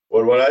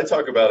but what I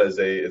talk about is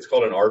it's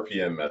called an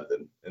RPM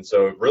method. And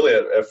so really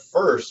at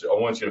first, I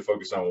want you to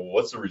focus on, well,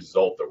 what's the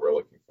result that we're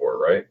looking for,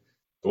 right?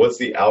 What's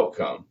the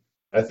outcome?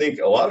 I think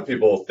a lot of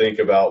people think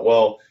about,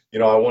 well,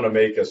 I want to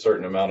make a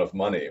certain amount of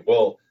money.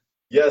 Well,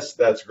 yes,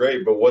 that's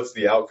great, but what's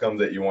the outcome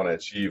that you want to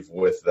achieve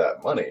with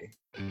that money?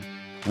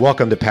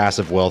 Welcome to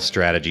Passive Wealth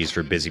Strategies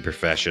for Busy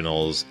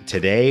Professionals.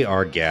 Today,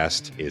 our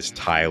guest is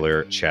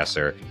Tyler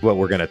Chesser. What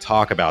we're going to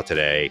talk about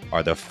today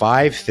are the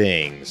 5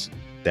 things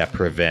that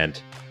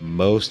prevent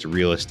most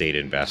real estate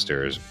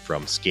investors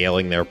from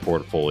scaling their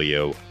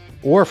portfolio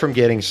or from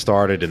getting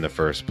started in the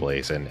first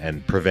place,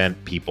 and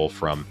prevent people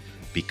from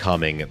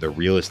becoming the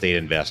real estate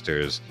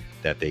investors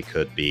that they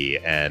could be.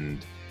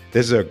 And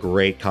this is a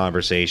great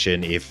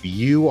conversation. If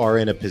you are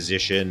in a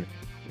position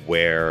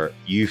where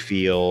you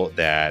feel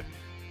that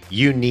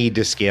you need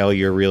to scale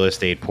your real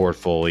estate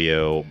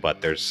portfolio,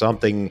 but there's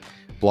something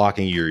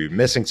blocking you, you're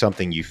missing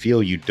something, you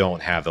feel you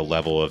don't have the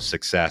level of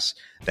success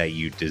that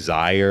you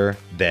desire,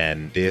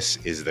 then this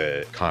is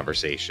the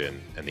conversation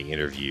and the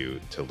interview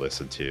to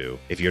listen to.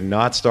 If you're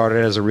not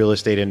started as a real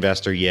estate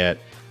investor yet,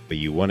 but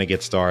you want to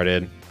get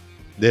started,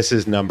 this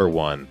is number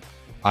 1.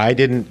 I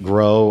didn't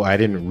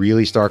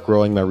really start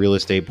growing my real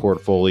estate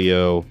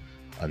portfolio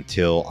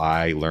until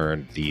I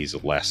learned these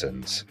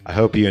lessons. I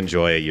hope you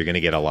enjoy it. You're going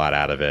to get a lot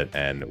out of it.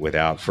 And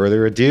without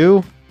further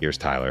ado, here's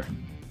Tyler.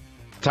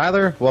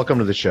 Tyler, welcome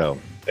to the show.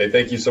 Hey,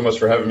 thank you so much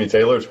for having me,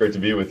 Taylor. It's great to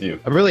be with you.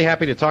 I'm really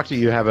happy to talk to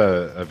you. You have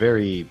a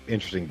very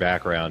interesting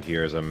background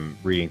here as I'm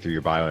reading through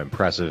your bio,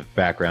 impressive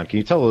background. Can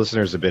you tell the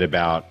listeners a bit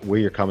about where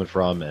you're coming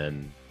from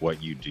and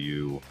what you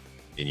do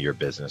in your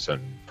business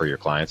and for your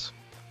clients?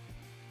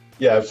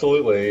 Yeah,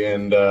 absolutely.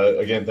 And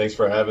again, thanks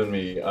for having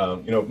me.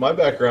 My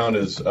background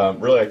is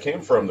really, I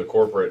came from the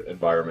corporate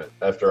environment.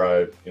 After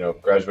I,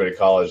 graduated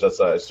college,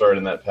 I started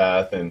in that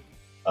path. And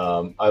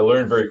I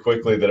learned very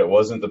quickly that it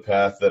wasn't the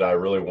path that I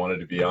really wanted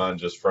to be on,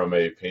 just from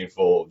a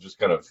painful, just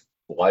kind of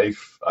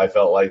life. I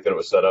felt like that it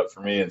was set up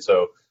for me. And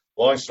so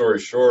long story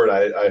short,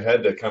 I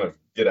had to kind of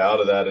get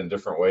out of that in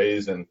different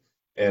ways. And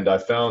I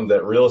found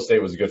that real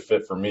estate was a good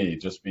fit for me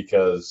just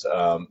because,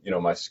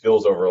 my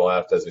skills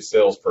overlapped as a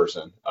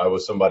salesperson. I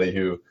was somebody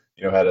who,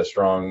 had a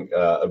strong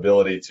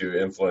ability to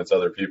influence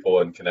other people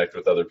and connect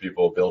with other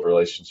people, build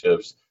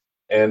relationships,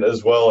 and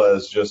as well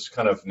as just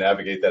kind of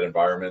navigate that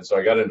environment. So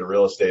I got into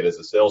real estate as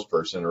a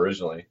salesperson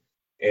originally.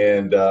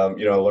 And, I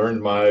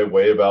learned my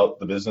way about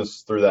the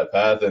business through that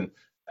path. And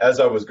as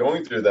I was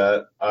going through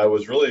that, I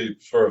was really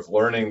sort of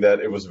learning that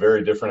it was a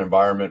very different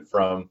environment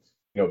from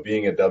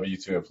being a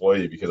W-2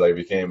 employee, because I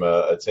became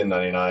a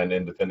 1099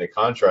 independent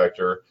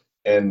contractor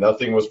and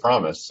nothing was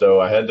promised.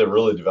 So I had to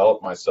really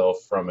develop myself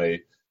from a,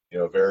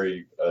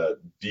 very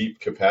deep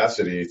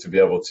capacity to be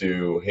able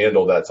to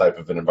handle that type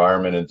of an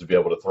environment and to be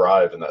able to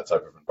thrive in that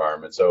type of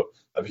environment. So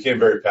I became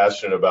very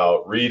passionate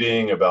about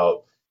reading,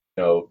 about,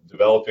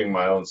 developing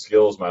my own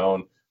skills, my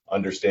own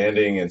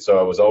understanding. And so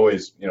I was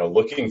always,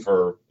 looking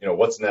for,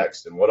 what's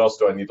next and what else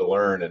do I need to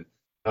learn and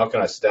how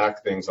can I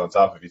stack things on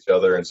top of each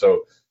other. And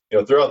so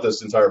throughout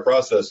this entire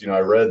process, I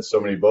read so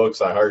many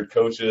books, I hired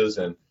coaches,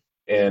 and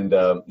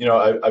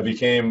I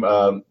became,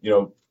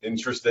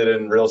 interested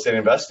in real estate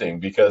investing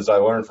because I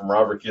learned from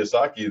Robert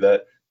Kiyosaki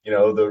that,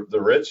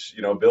 the rich,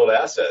 build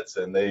assets,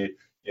 and they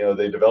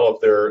develop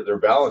their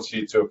balance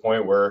sheet to a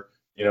point where,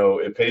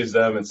 it pays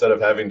them instead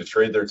of having to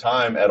trade their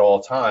time at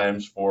all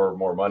times for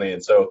more money.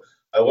 And so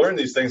I learned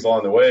these things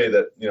along the way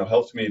that,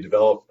 helped me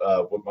develop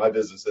what my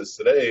business is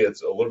today.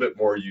 It's a little bit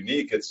more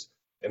unique. It's,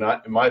 in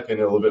my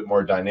opinion, a little bit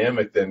more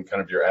dynamic than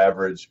kind of your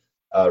average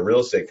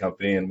real estate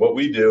company. And what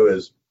we do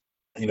is,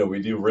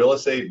 we do real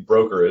estate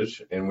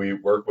brokerage, and we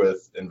work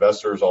with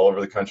investors all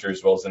over the country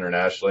as well as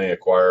internationally,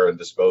 acquire and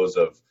dispose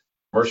of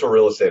commercial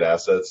real estate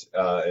assets.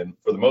 And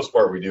for the most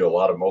part, we do a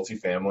lot of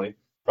multifamily.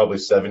 Probably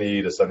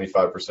 70 to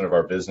 75% of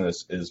our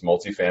business is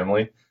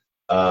multifamily.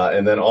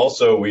 And then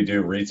also we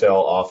do retail,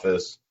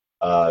 office,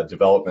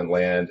 development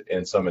land,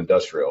 and some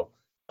industrial.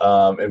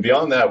 And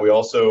beyond that, we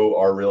also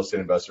are real estate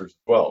investors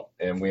as well.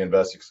 And we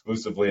invest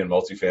exclusively in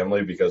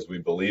multifamily because we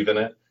believe in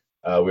it.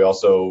 We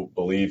also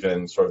believe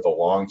in sort of the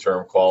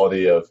long-term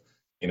quality of,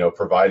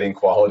 providing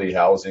quality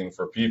housing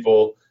for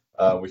people.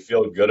 We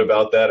feel good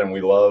about that. And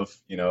we love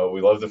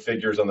the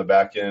figures on the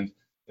back end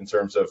in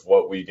terms of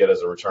what we get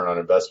as a return on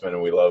investment.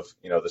 And we love,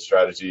 the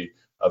strategy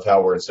of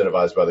how we're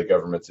incentivized by the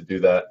government to do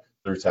that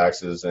through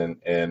taxes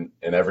and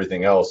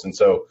everything else. And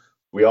so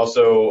we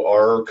also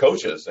are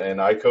coaches,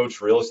 and I coach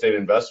real estate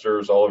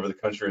investors all over the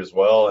country as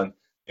well. And,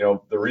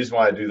 the reason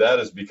why I do that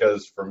is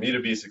because for me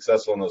to be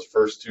successful in those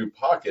first 2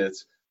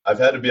 pockets, I've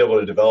had to be able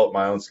to develop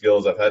my own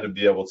skills. I've had to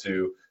be able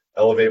to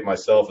elevate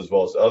myself as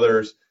well as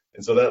others.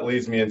 And so that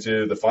leads me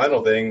into the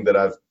final thing that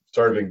I've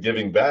started been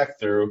giving back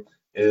through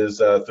is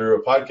through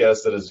a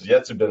podcast that has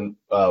yet to been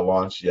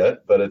launched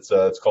yet, but it's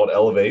called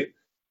Elevate.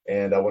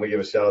 And I want to give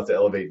a shout out to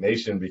Elevate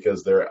Nation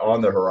because they're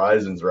on the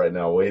horizons right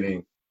now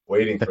waiting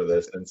for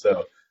this. And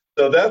so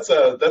that's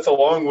a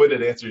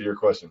long-winded answer to your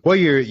question. Well,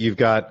 you've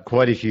got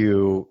quite a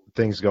few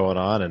things going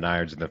on and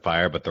irons in the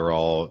fire, but they're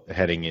all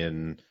heading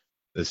in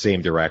the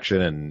same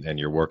direction, and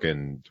you're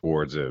working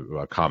towards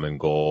a common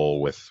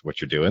goal with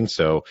what you're doing.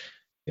 So,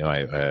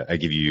 I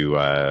give you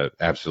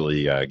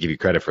absolutely give you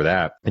credit for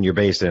that. And you're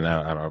based in,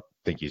 I don't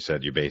think you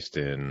said you're based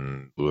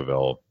in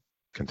Louisville,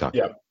 Yeah,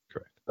 Kentucky.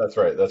 Correct. that's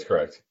right. That's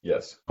correct.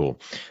 Yes. Cool.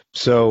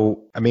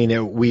 So, I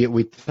mean,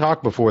 we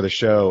talked before the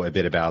show a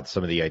bit about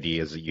some of the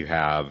ideas that you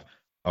have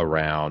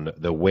around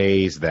the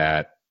ways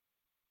that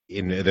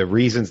in the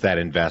reasons that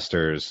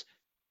investors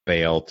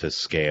fail to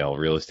scale,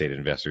 real estate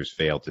investors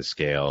fail to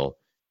scale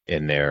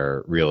in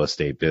their real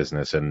estate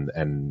business.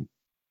 And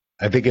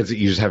I think you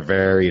just have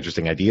very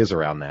interesting ideas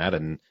around that.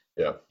 And,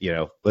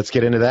 Yeah. let's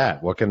get into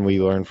that. What can we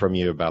learn from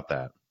you about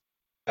that?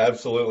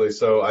 Absolutely.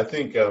 So I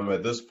think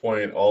at this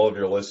point, all of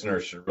your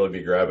listeners should really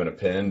be grabbing a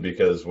pen,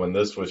 because when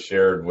this was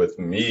shared with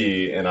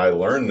me, and I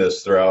learned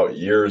this throughout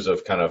years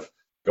of kind of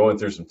going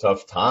through some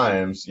tough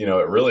times, it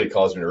really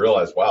caused me to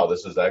realize, wow,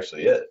 this is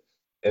actually it.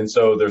 And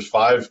so there's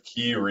 5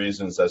 key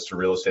reasons as to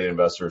real estate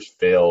investors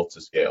fail to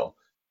scale.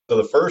 So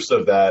the first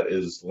of that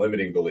is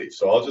limiting beliefs.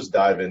 So I'll just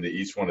dive into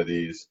each one of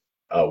these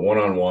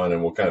one-on-one,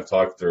 and we'll kind of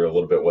talk through a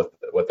little bit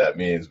what that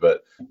means.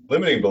 But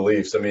limiting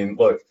beliefs, I mean,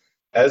 look,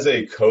 as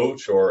a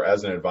coach or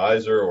as an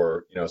advisor,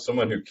 or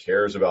someone who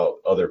cares about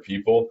other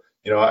people,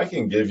 I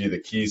can give you the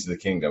keys to the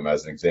kingdom.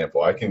 As an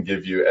example, I can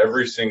give you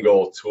every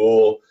single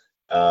tool,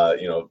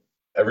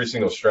 every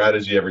single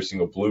strategy, every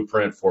single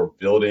blueprint for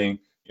building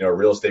a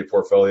real estate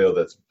portfolio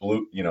that's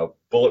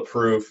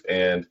bulletproof,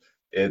 and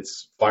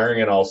it's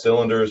firing in all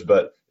cylinders.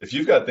 But if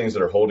you've got things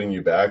that are holding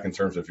you back in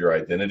terms of your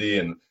identity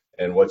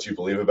and what you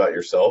believe about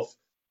yourself,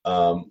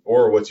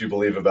 or what you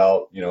believe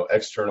about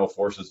external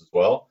forces as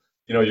well,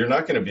 you're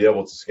not going to be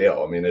able to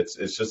scale. I mean, it's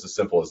just as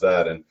simple as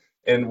that.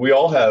 And we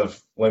all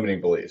have limiting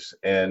beliefs,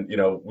 and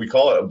we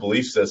call it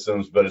belief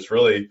systems, but it's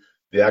really,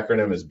 the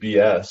acronym is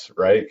BS,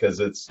 right? Because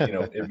it's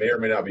it may or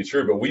may not be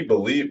true, but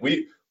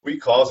we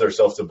cause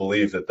ourselves to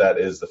believe that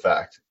is the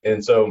fact.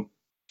 And so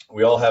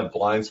we all have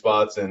blind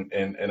spots, and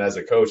as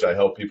a coach, I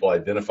help people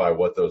identify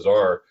what those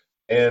are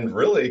and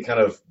really kind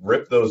of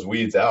rip those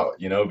weeds out,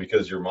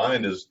 because your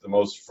mind is the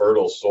most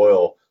fertile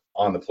soil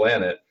on the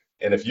planet.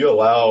 And if you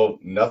allow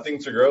nothing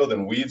to grow,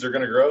 then weeds are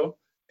going to grow.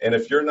 And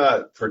if you're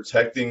not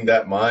protecting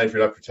that mind, if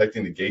you're not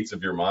protecting the gates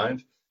of your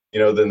mind,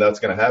 then that's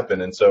going to happen.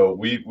 And so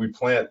we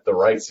plant the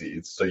right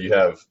seeds, so you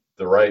have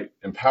the right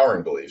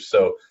empowering beliefs.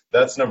 So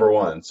that's number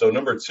one. So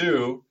number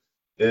two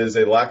is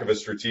a lack of a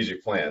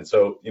strategic plan.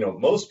 So,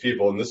 most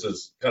people, and this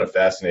is kind of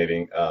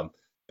fascinating, and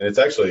it's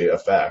actually a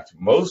fact,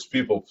 most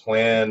people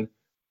spend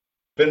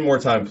more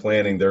time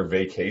planning their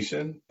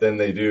vacation than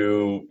they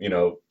do,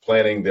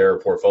 planning their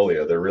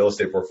portfolio, their real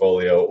estate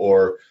portfolio,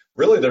 or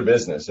really their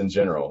business in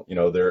general,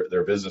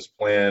 their business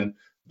plan,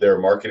 their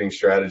marketing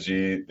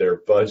strategy, their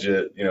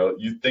budget,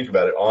 you think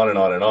about it on and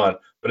on and on,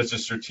 but it's a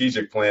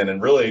strategic plan.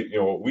 And really,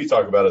 what we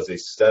talk about is a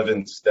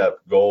 7-step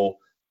goal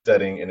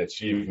setting and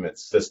achievement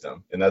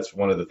system. And that's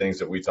one of the things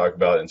that we talk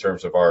about in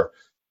terms of our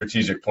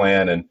strategic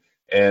plan. And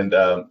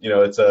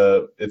it's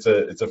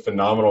a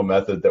phenomenal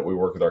method that we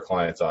work with our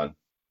clients on.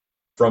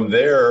 From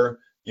there,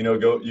 you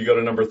go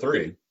to number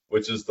 3,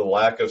 which is the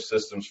lack of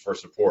systems for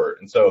support.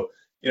 And so,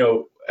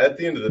 at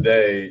the end of the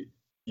day,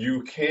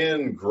 you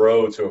can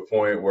grow to a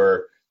point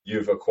where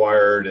you've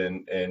acquired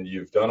and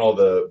you've done all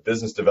the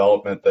business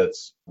development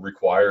that's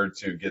required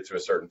to get to a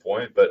certain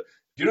point. But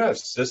if you don't have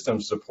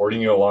systems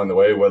supporting you along the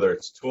way, whether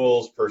it's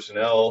tools,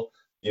 personnel,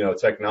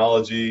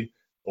 technology,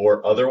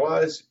 or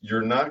otherwise,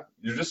 it's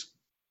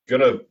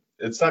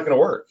not going to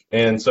work.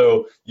 And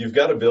so you've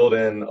got to build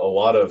in a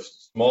lot of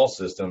small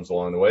systems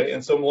along the way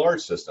and some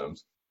large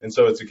systems. And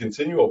so it's a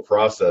continual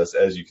process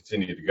as you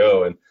continue to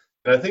go. And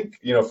I think,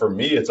 for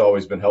me, it's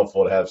always been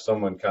helpful to have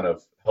someone kind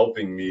of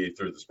helping me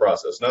through this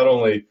process, not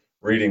only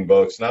reading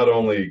books, not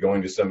only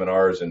going to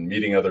seminars and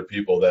meeting other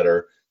people that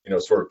are,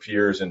 sort of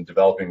peers and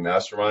developing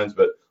masterminds,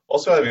 but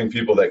also having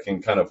people that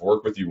can kind of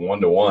work with you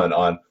one-to-one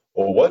on,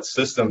 well, what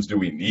systems do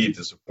we need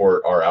to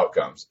support our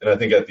outcomes? And I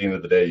think at the end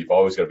of the day, you've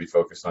always got to be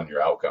focused on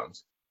your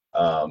outcomes.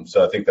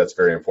 So I think that's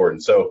very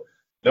important. So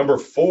number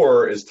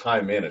 4 is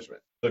time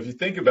management. So if you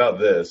think about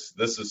this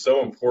is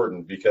so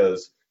important,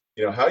 because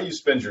how you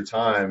spend your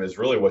time is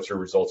really what your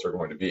results are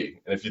going to be.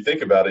 And if you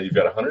think about it, you've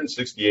got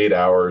 168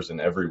 hours in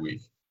every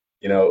week.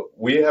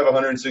 We have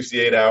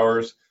 168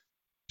 hours.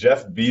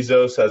 Jeff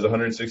Bezos has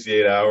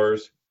 168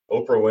 hours.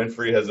 Oprah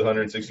Winfrey has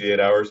 168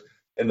 hours.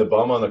 And the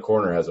bum on the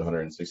corner has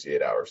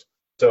 168 hours.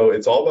 So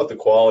it's all about the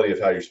quality of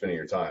how you're spending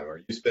your time.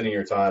 Are you spending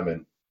your time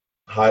in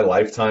high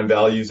lifetime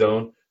value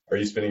zone? Are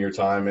you spending your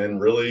time in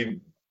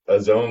really a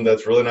zone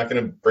that's really not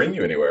going to bring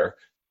you anywhere?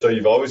 So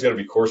you've always got to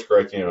be course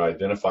correcting and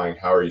identifying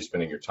how are you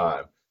spending your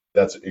time.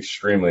 That's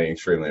extremely,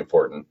 extremely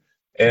important.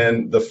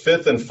 And the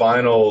 5th and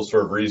final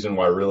sort of reason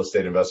why real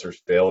estate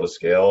investors fail to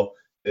scale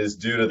is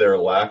due to their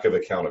lack of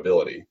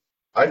accountability.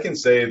 I can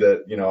say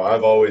that,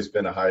 I've always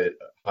been a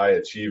high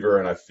achiever,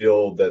 and I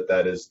feel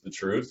that is the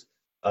truth.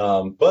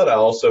 But I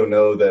also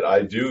know that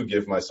I do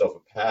give myself a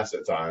pass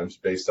at times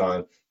based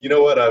on,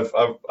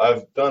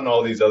 I've done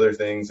all these other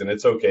things, and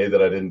it's okay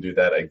that I didn't do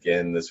that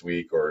again this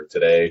week or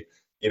today.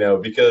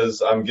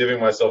 because I'm giving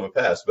myself a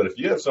pass. But if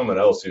you have someone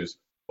else who's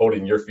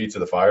holding your feet to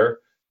the fire,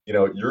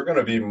 you're going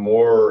to be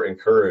more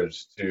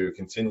encouraged to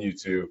continue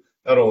to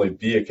not only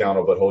be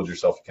accountable, but hold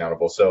yourself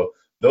accountable. So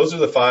those are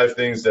the 5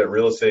 things that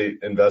real estate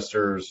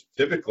investors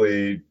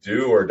typically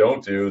do or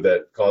don't do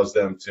that cause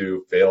them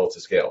to fail to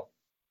scale.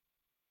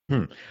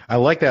 I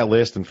like that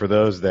list. And for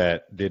those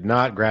that did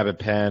not grab a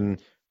pen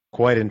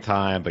quite in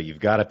time, but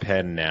you've got a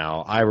pen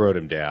now, I wrote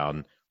them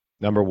down.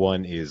 Number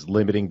 1 is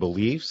limiting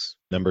beliefs.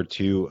 Number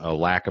 2, a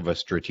lack of a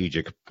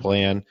strategic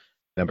plan.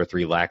 Number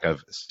 3, lack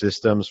of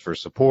systems for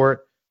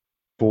support.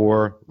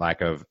 4,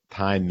 lack of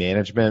time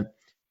management.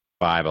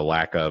 5, a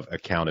lack of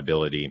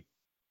accountability.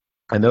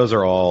 And those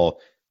are all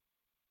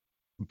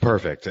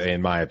perfect,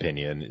 in my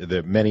opinion.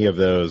 Many of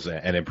those,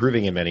 and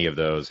improving in many of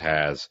those,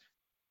 has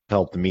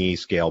helped me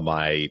scale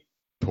my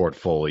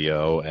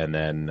portfolio. And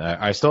then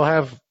I still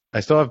have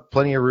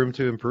plenty of room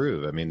to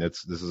improve. I mean,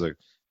 this is a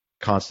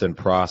constant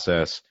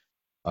process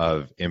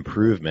of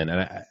improvement.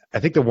 And I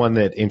think the one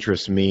that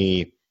interests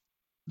me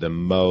the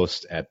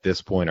most at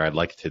this point, or I'd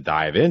like to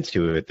dive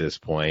into at this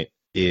point,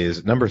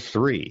 is number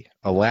 3,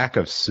 a lack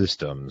of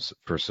systems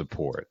for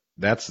support.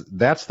 That's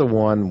the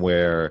one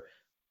where,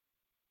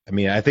 I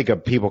mean, I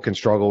think people can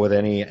struggle with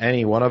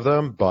any one of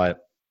them,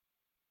 but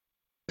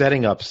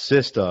setting up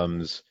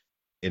systems,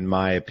 in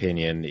my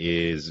opinion,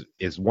 is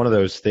one of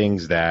those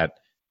things that,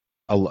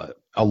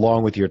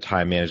 along with your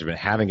time management,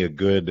 having a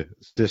good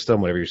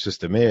system, whatever your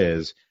system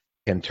is,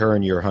 can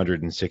turn your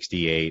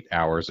 168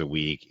 hours a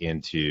week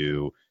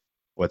into,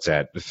 what's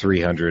that,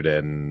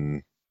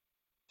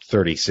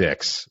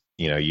 336.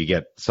 You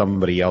get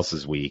somebody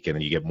else's week, and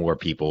then you get more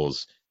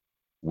people's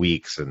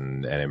weeks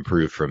and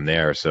improve from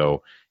there.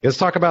 So let's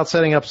talk about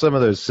setting up some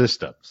of those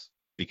systems,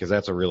 because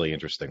that's a really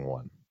interesting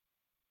one.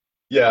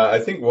 Yeah, I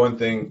think one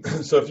thing,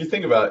 so if you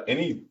think about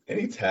any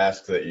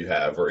task that you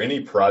have or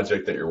any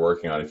project that you're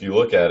working on, if you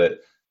look at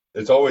it,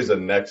 it's always a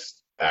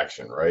next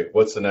action, right?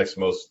 What's the next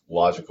most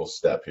logical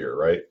step here,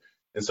 right?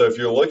 And so if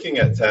you're looking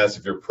at tasks,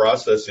 if you're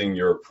processing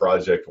your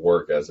project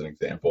work as an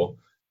example,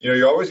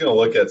 you're always going to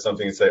look at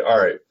something and say, all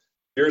right,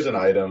 here's an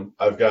item.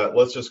 I've got,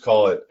 let's just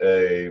call it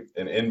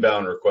an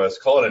inbound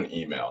request, call it an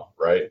email,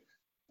 right?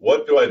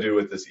 What do I do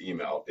with this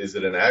email? Is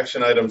it an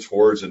action item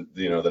towards,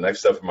 the next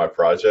step of my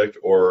project,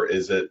 or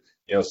is it,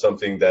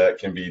 something that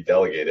can be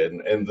delegated?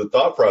 And the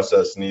thought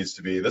process needs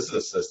to be, this is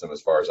a system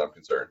as far as I'm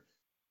concerned.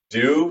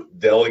 Do,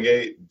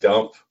 delegate,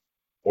 dump,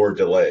 or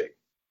delay.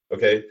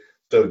 Okay.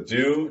 So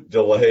do,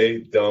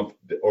 delay, dump,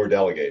 or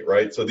delegate,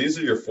 right? So these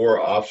are your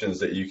 4 options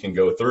that you can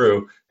go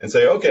through and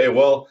say, okay,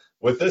 well,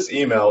 with this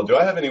email, do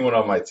I have anyone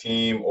on my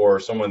team or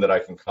someone that I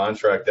can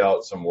contract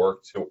out some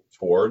work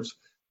towards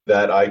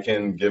that I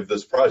can give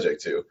this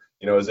project to?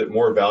 Is it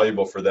more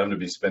valuable for them to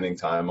be spending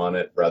time on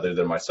it rather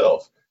than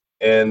myself?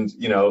 And,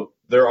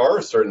 there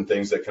are certain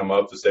things that come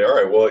up to say, all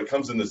right, well, it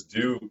comes in this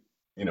do,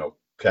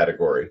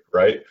 category,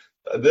 right?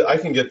 I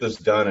can get this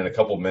done in a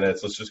couple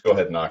minutes. Let's just go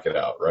ahead and knock it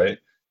out, right?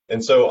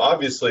 And so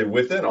obviously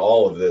within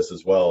all of this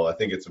as well, I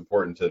think it's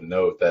important to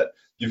note that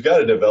you've got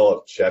to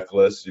develop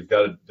checklists. You've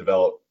got to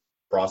develop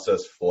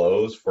process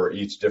flows for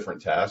each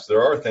different task.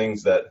 There are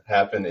things that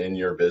happen in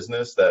your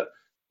business that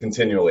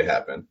continually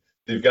happen.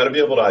 You've got to be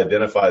able to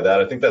identify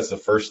that. I think that's the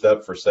first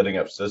step for setting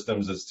up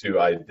systems, is to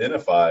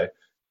identify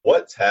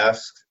what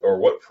tasks or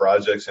what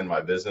projects in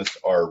my business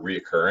are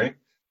reoccurring,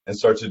 and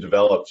start to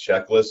develop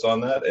checklists on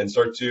that, and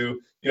start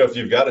to, if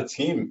you've got a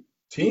team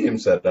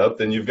set up,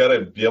 then you've got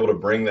to be able to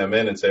bring them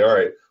in and say, all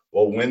right,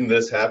 well, when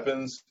this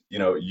happens,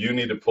 you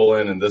need to pull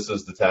in, and this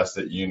is the task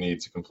that you need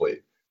to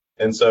complete.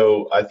 And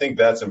so I think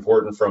that's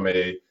important from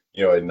a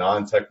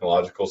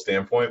non-technological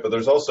standpoint, but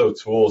there's also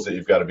tools that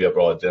you've got to be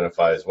able to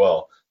identify as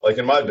well. Like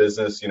in my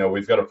business,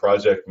 we've got a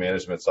project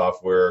management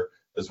software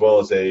as well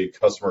as a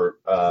customer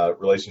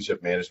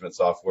relationship management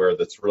software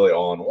that's really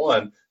all in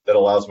one, that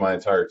allows my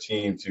entire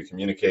team to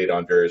communicate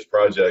on various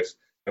projects.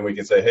 And we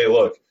can say, hey,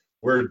 look,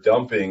 we're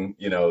dumping,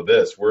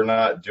 this. We're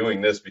not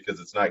doing this because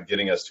it's not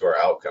getting us to our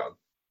outcome.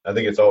 I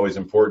think it's always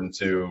important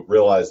to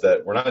realize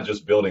that we're not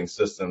just building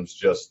systems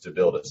just to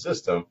build a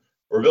system.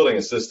 We're building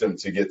a system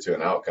to get to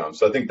an outcome.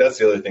 So I think that's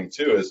the other thing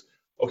too, is,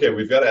 okay,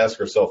 we've got to ask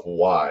ourselves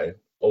why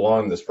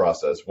along this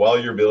process. While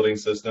you're building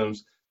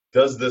systems,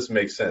 does this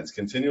make sense?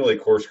 Continually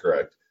course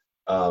correct.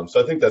 So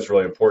I think that's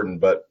really important.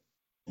 But,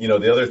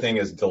 the other thing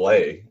is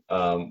delay.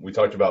 We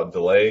talked about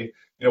delay.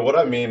 What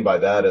I mean by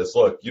that is,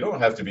 look, you don't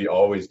have to be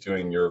always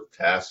doing your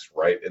tasks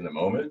right in the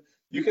moment.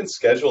 You can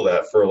schedule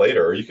that for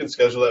later, or you can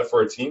schedule that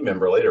for a team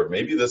member later.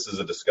 Maybe this is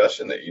a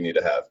discussion that you need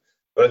to have.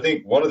 But I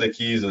think one of the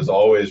keys is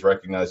always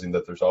recognizing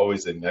that there's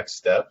always a next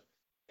step,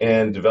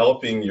 and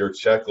developing your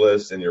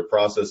checklists and your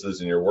processes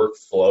and your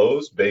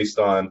workflows based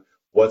on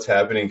what's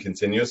happening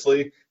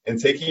continuously, and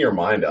taking your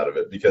mind out of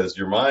it, because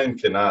your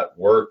mind cannot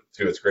work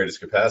to its greatest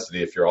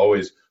capacity if you're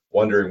always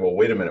wondering, well,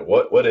 wait a minute,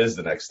 what is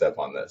the next step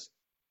on this?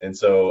 And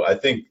so I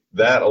think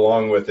that,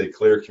 along with a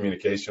clear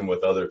communication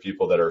with other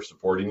people that are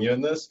supporting you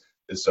in this,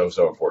 is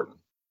so important.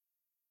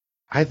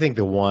 I think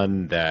the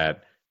one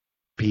that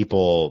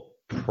people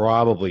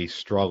probably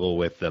struggle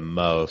with the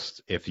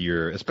most if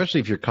you're, especially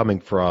if you're coming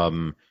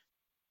from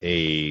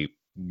a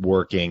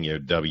working your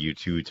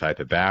W-2 type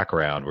of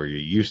background where you're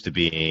used to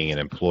being an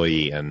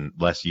employee and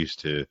less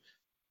used to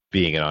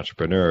being an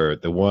entrepreneur.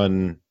 The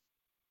one,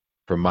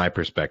 from my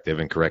perspective,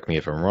 and correct me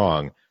if I'm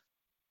wrong,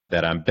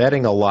 that I'm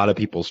betting a lot of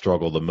people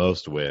struggle the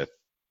most with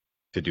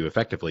to do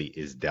effectively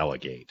is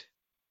delegate.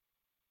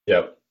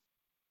 Yep,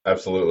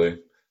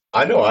 absolutely.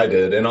 I know I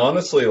did. And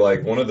honestly,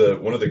 like one of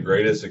the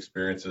greatest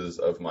experiences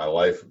of my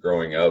life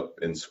growing up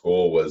in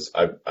school was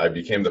I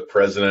became the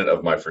president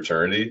of my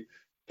fraternity.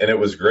 And it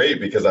was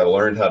great because I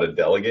learned how to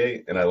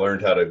delegate and I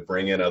learned how to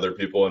bring in other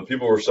people. And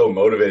people were so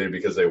motivated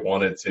because they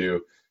wanted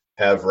to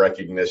have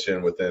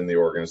recognition within the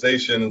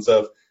organization and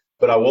stuff.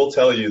 But I will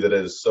tell you that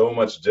it is so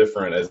much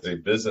different as a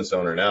business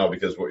owner now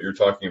because what you're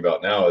talking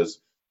about now is,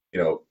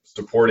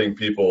 supporting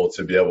people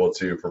to be able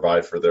to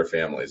provide for their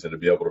families and to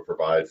be able to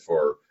provide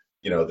for,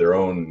 their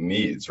own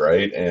needs,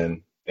 right?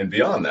 And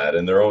beyond that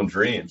and their own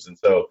dreams. And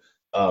so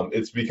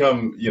it's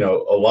become, a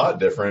lot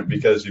different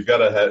because you've got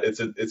to have it's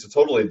a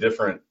totally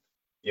different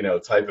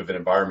type of an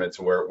environment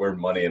to where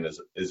money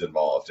is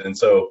involved. And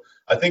so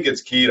I think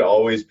it's key to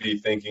always be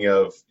thinking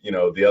of,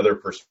 the other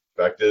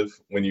perspective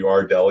when you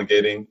are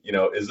delegating.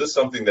 Is this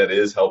something that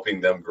is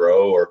helping them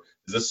grow, or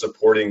is this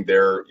supporting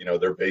their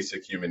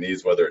basic human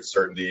needs, whether it's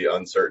certainty,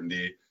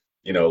 uncertainty,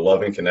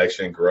 love and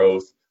connection,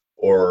 growth,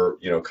 or,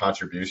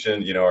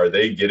 contribution? Are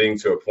they getting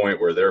to a point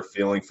where they're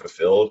feeling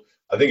fulfilled?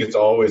 I think it's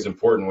always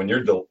important when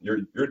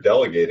you're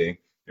delegating,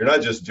 you're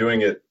not just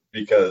doing it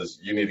because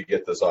you need to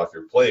get this off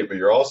your plate, but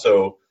you're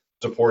also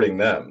supporting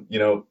them.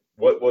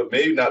 What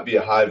may not be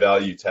a high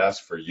value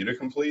task for you to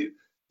complete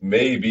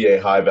may be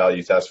a high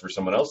value task for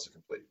someone else to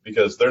complete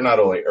because they're not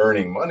only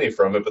earning money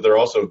from it, but they're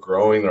also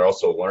growing, they're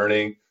also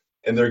learning,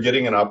 and they're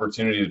getting an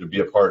opportunity to be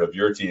a part of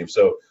your team.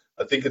 So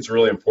I think it's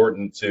really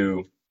important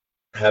to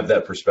have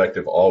that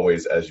perspective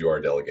always as you are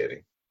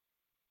delegating.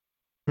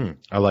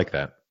 I like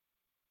that.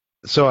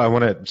 So I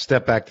want to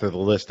step back to the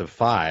list of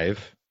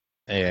five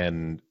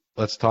and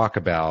let's talk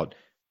about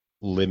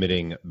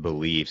limiting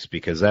beliefs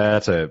because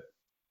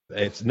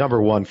it's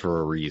number one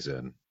for a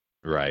reason,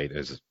 right?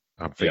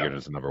 I'm figuring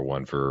it's number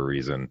one for a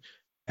reason.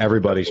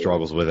 Everybody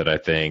struggles with it, I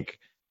think.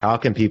 How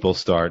can people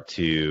start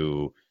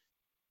to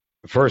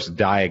first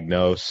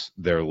diagnose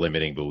their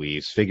limiting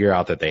beliefs, figure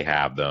out that they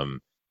have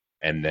them,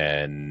 and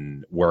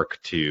then work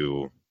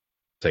to,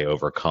 say,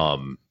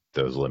 overcome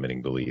those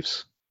limiting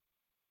beliefs?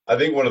 I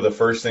think one of the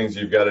first things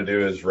you've got to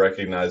do is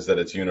recognize that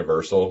it's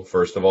universal,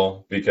 first of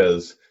all,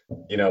 because,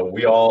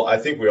 I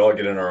think we all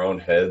get in our own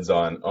heads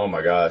on, oh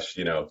my gosh,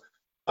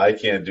 I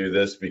can't do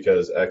this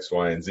because X,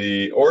 Y, and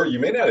Z, or you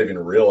may not even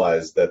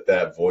realize that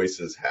that voice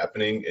is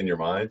happening in your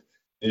mind.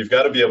 You've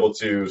got to be able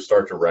to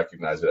start to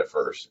recognize it at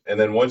first. And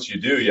then once you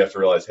do, you have to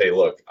realize, hey,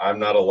 look, I'm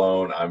not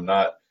alone. I'm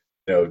not,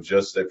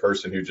 just a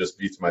person who just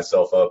beats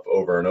myself up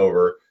over and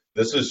over.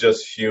 This is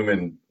just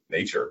human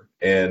nature.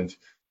 And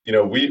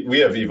we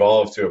have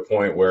evolved to a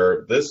point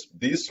where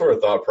these sort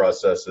of thought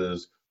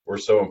processes were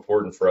so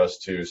important for us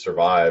to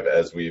survive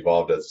as we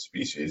evolved as a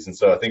species. And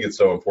so I think it's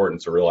so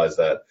important to realize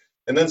that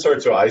and then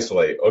start to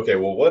isolate. Okay,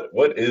 well,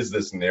 what is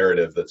this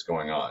narrative that's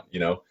going on?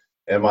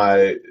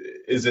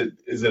 Is it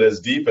as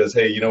deep as,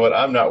 hey, you know what,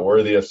 I'm not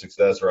worthy of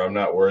success or I'm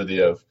not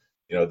worthy of,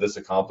 this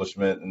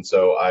accomplishment. And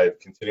so I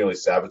continually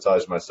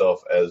sabotage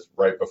myself as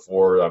right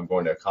before I'm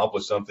going to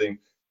accomplish something.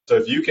 So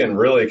if you can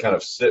really kind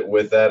of sit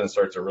with that and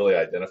start to really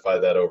identify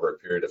that over a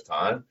period of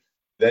time,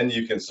 then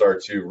you can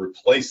start to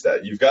replace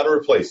that. You've got to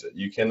replace it.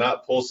 You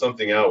cannot pull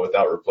something out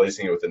without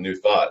replacing it with a new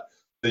thought.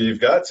 So you've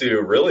got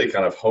to really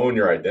kind of hone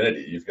your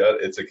identity.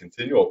 It's a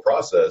continual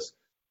process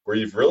where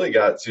you've really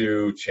got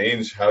to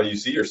change how you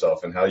see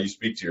yourself and how you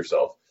speak to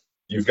yourself.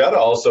 You've got to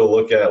also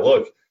look,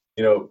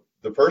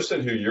 the person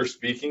who you're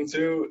speaking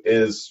to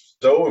is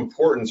so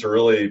important to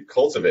really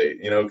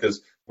cultivate, because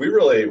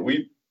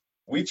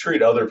we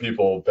treat other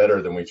people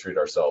better than we treat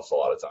ourselves a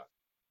lot of times.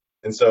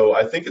 And so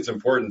I think it's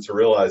important to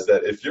realize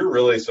that if you're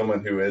really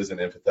someone who is an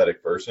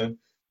empathetic person,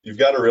 you've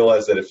got to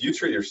realize that if you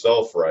treat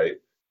yourself right,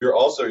 you're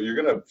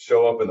going to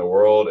show up in the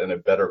world in a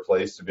better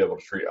place to be able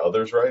to treat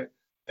others right.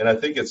 And I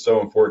think it's so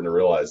important to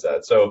realize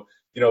that. So,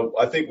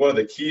 I think one of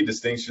the key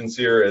distinctions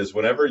here is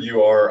whenever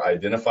you are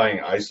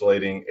identifying,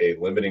 isolating a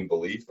limiting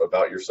belief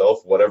about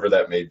yourself, whatever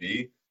that may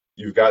be,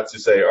 you've got to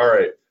say, all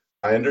right,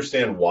 I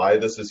understand why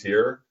this is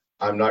here.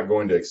 I'm not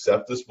going to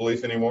accept this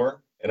belief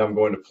anymore, and I'm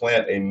going to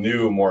plant a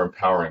new, more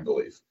empowering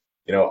belief.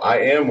 I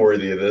am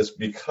worthy of this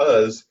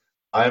because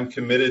I'm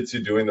committed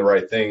to doing the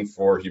right thing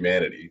for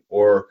humanity,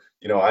 or,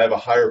 I have a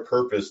higher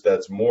purpose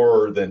that's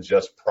more than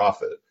just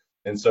profit.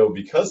 And so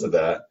because of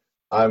that,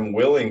 I'm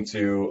willing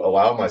to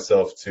allow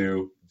myself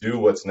to do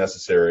what's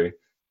necessary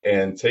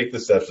and take the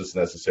steps that's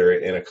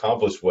necessary and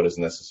accomplish what is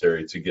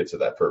necessary to get to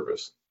that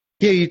purpose.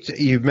 Yeah,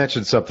 you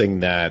mentioned something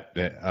that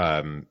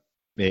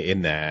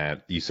in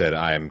that you said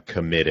I am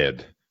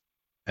committed,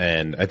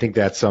 and I think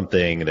that's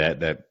something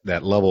that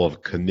level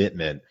of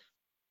commitment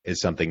is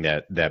something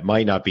that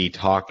might not be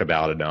talked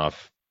about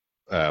enough,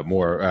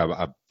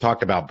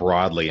 talked about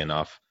broadly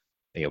enough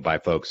by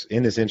folks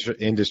in this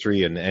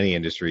industry and any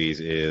industries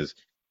is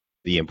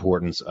the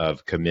importance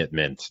of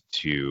commitment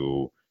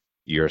to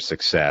your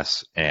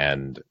success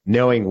and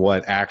knowing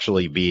what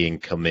actually being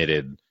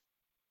committed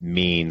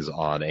means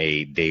on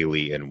a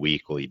daily and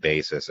weekly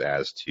basis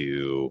as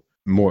to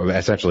more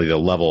essentially the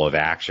level of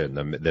action,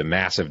 the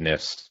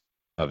massiveness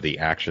of the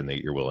action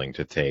that you're willing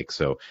to take.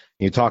 So can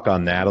you talk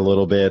on that a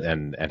little bit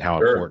and how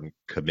Sure. important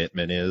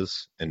commitment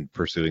is in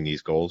pursuing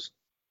these goals?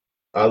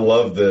 I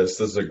love this.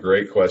 This is a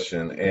great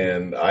question.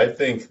 And I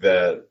think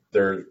that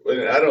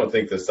and I don't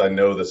think this, I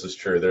know this is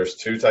true. There's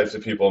two types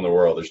of people in the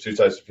world. There's two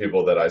types of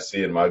people that I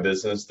see in my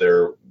business.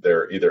 They're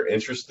either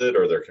interested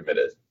or they're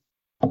committed.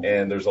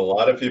 And there's a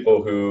lot of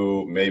people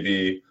who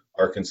maybe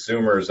are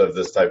consumers of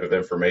this type of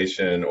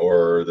information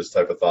or this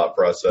type of thought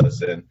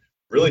process and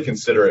really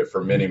consider it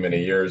for many,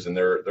 many years. And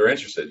they're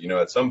interested.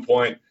 At some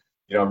point,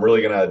 I'm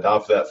really going to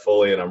adopt that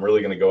fully and I'm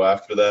really going to go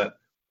after that.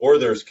 Or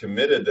there's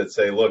committed that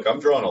say, look,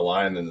 I'm drawing a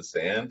line in the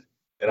sand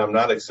and I'm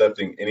not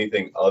accepting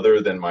anything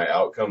other than my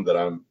outcome that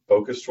I'm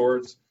focused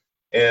towards.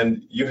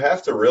 And you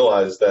have to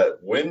realize that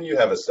when you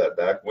have a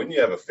setback, when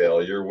you have a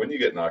failure, when you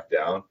get knocked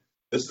down,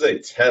 this is a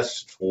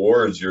test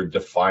towards your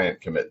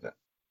defiant commitment,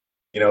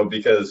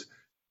 because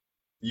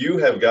you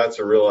have got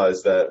to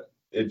realize that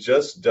it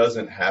just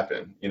doesn't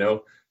happen.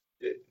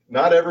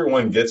 Not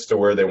everyone gets to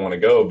where they want to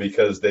go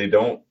because they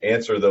don't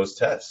answer those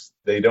tests.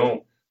 They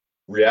don't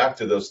react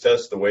to those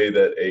tests the way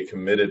that a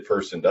committed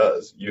person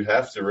does. You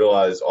have to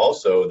realize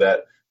also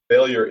that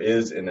failure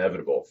is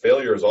inevitable.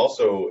 Failure is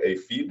also a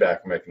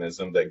feedback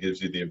mechanism that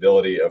gives you the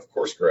ability of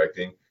course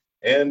correcting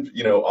and,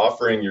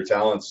 offering your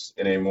talents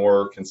in a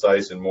more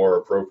concise and more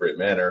appropriate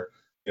manner,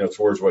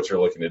 towards what you're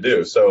looking to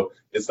do. So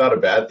it's not a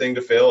bad thing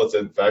to fail.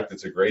 In fact,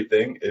 it's a great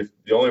thing. If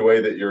the only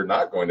way that you're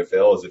not going to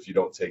fail is if you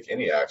don't take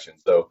any action.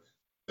 So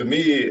to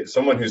me,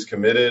 someone who's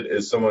committed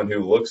is someone who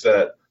looks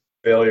at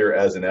failure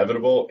as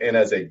inevitable and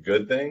as a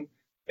good thing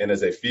and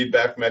as a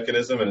feedback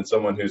mechanism, and it's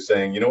someone who's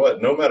saying, you know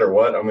what, no matter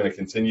what, I'm going to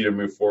continue to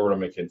move forward. I'm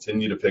going to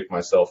continue to pick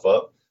myself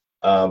up.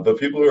 But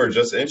people who are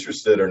just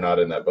interested are not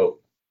in that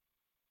boat.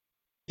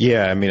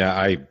 Yeah, I mean,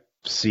 I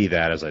see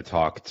that as I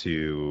talk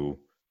to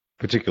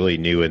particularly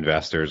new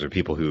investors or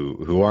people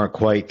who aren't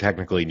quite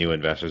technically new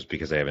investors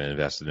because they haven't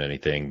invested in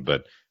anything,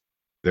 but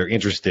they're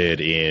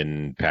interested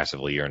in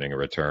passively earning a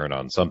return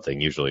on something,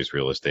 usually it's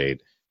real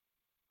estate,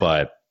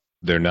 but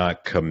they're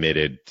not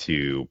committed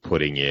to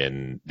putting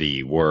in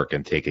the work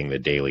and taking the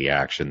daily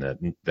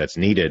action that's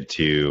needed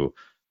to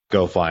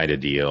go find a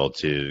deal,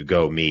 to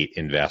go meet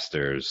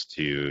investors,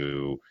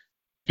 to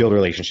build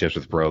relationships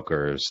with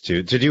brokers,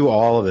 to do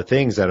all of the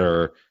things that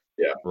are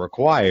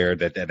required,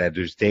 that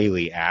there's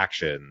daily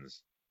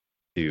actions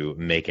to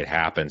make it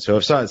happen. So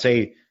if someone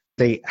say,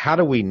 how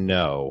do we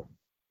know,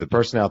 the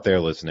person out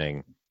there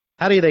listening,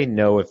 how do they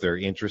know if they're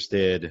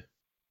interested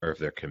or if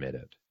they're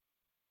committed?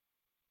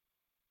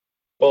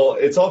 Well,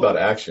 it's all about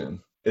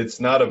action. It's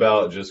not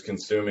about just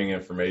consuming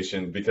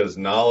information because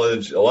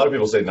knowledge, a lot of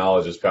people say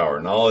knowledge is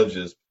power. Knowledge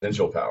is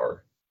potential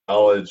power.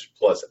 Knowledge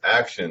plus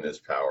action is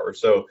power.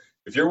 So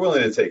if you're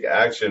willing to take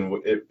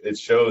action, it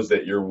shows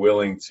that you're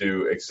willing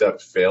to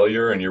accept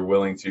failure and you're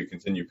willing to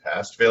continue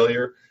past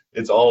failure.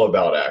 It's all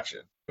about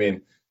action. I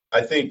mean,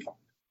 I think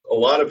a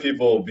lot of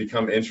people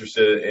become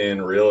interested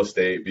in real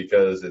estate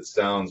because it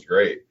sounds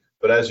great.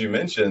 But as you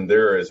mentioned,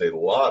 there is a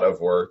lot of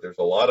work. There's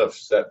a lot of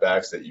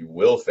setbacks that you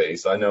will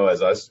face. I know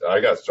as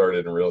I got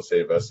started in real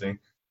estate investing,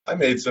 I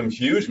made some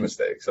huge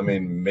mistakes. I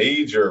mean,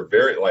 major,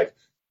 very like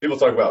people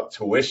talk about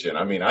tuition.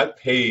 I mean, I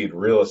paid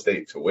real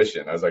estate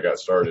tuition as I got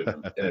started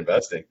in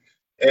investing.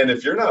 And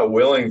if you're not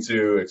willing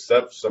to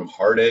accept some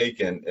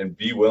heartache and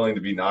be willing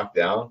to be knocked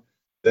down,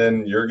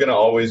 then you're going to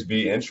always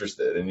be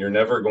interested and you're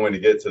never going to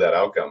get to that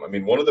outcome. I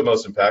mean, one of the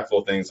most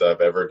impactful things I've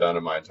ever done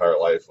in my entire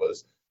life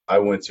was I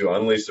went to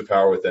Unleash the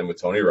Power Within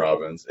with Tony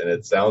Robbins, and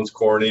it sounds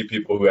corny.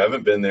 People who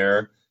haven't been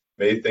there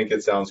may think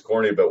it sounds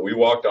corny, but we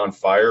walked on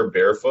fire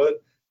barefoot,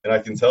 and I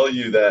can tell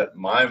you that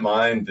my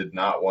mind did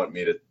not want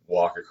me to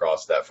walk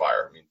across that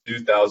fire. I mean,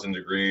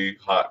 2,000-degree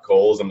hot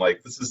coals. I'm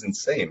like, this is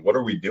insane. What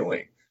are we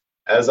doing?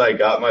 As I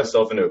got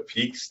myself into a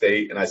peak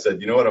state, and I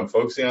said, you know what? I'm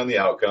focusing on the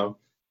outcome.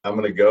 I'm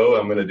going to go.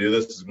 I'm going to do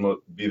this. This is going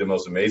to be the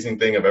most amazing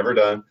thing I've ever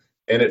done.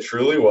 And it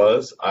truly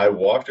was. I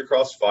walked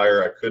across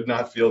fire. I could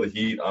not feel the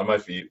heat on my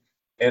feet.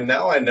 And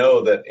now I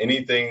know that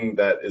anything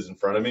that is in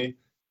front of me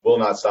will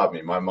not stop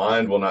me. My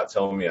mind will not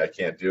tell me I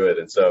can't do it.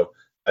 And so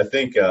I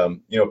think,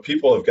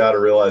 people have got to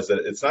realize that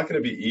it's not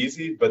going to be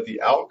easy, but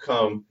the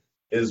outcome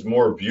is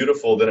more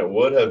beautiful than it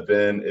would have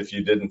been if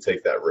you didn't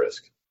take that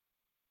risk.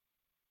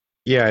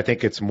 Yeah, I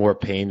think it's more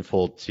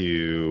painful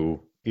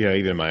to,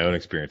 even in my own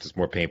experience, it's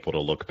more painful to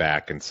look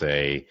back and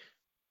say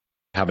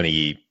how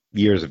many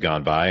years have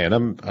gone by, and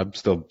I'm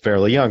still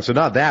fairly young, so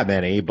not that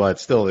many, but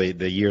still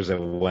the years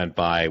that went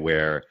by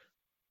where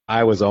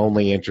I was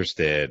only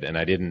interested and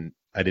I didn't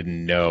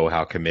know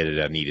how committed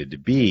I needed to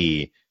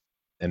be.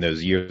 And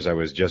those years I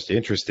was just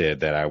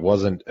interested that I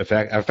wasn't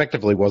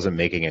effectively wasn't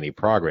making any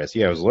progress.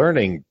 Yeah, I was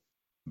learning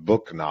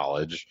book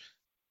knowledge,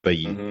 but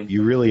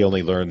you really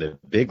only learn the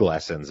big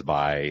lessons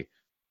by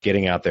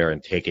getting out there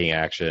and taking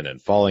action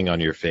and falling on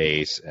your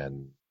face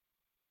and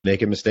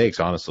making mistakes,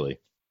 honestly.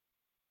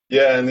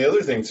 Yeah, and the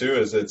other thing too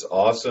is it's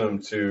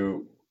awesome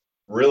to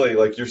really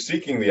like you're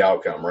seeking the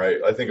outcome, right?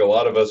 I think a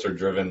lot of us are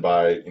driven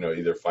by,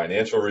 either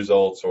financial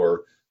results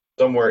or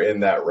somewhere in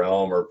that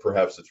realm, or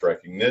perhaps it's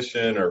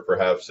recognition, or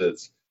perhaps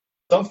it's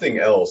something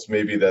else,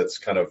 maybe that's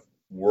kind of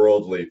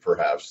worldly,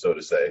 perhaps, so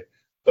to say.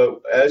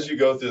 But as you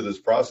go through this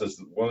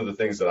process, one of the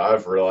things that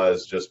I've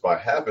realized just by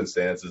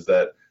happenstance is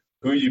that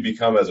who you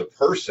become as a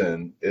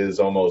person is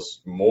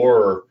almost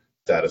more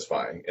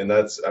satisfying. And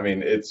that's, I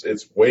mean, it's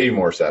way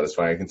more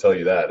satisfying, I can tell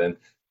you that. And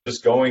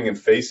just going and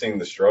facing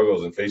the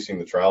struggles and facing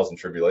the trials and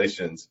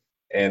tribulations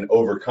and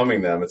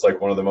overcoming them, it's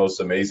like one of the most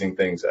amazing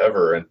things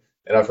ever. And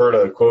I've heard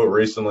a quote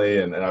recently,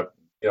 and I've,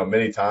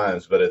 many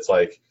times, but it's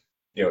like,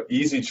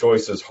 easy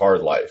choices,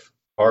 hard life,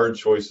 hard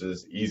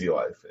choices, easy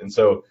life. And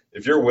so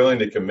if you're willing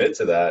to commit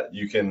to that,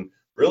 you can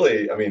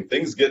really, I mean,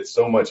 things get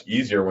so much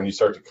easier when you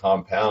start to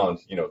compound,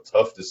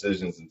 tough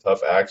decisions and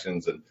tough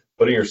actions and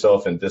putting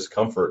yourself in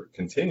discomfort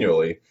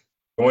continually.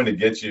 It's going to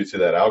get you to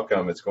that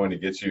outcome. It's going to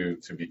get you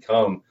to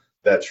become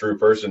that true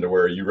person to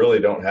where you really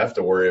don't have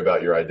to worry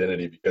about your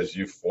identity because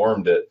you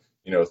formed it,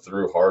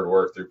 through hard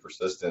work, through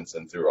persistence,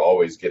 and through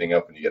always getting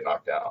up when you get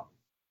knocked down.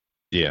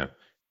 Yeah.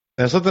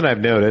 Now, something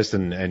I've noticed,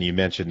 and you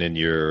mentioned in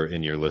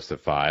your list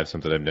of five,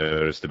 something I've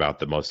noticed about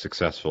the most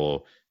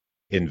successful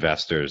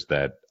investors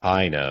that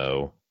I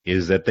know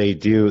is that they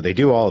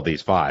do all of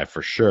these five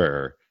for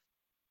sure.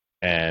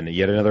 And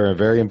yet another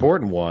very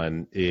important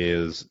one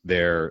is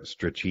their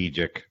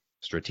strategic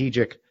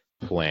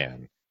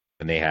plan.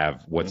 And they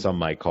have what some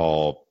might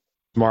call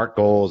SMART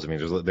goals. I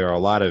mean, there are a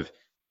lot of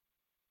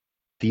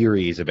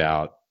theories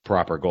about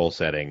proper goal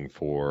setting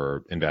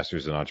for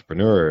investors and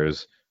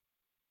entrepreneurs.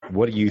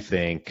 What do you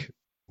think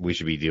we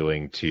should be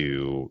doing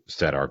to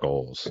set our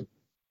goals?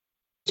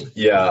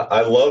 Yeah,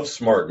 I love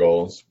SMART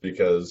goals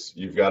because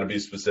you've got to be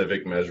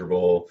specific,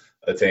 measurable,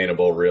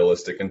 attainable,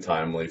 realistic, and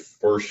timely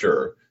for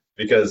sure.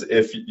 Because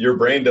if your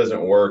brain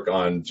doesn't work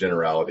on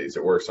generalities,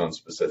 it works on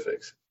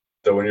specifics.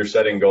 So when you're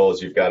setting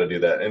goals, you've got to do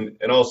that.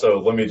 And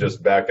also, let me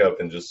just back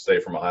up and just say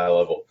from a high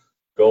level,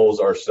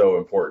 goals are so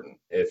important.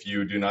 If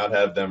you do not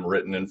have them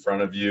written in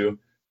front of you,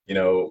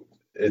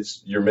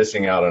 you're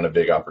missing out on a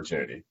big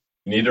opportunity.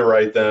 You need to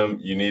write them.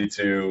 You need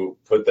to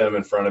put them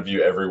in front of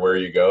you everywhere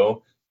you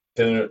go.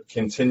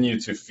 Continue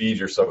to feed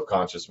your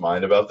subconscious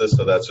mind about this.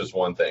 So that's just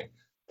one thing.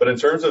 But in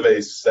terms of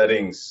a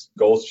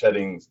goal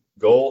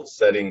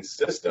setting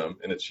system,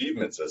 an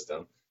achievement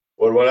system,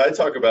 what I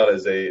talk about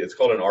is it's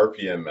called an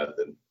RPM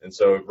method. And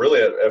so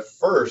really at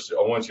first,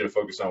 I want you to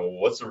focus on, well,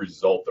 what's the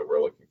result that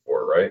we're looking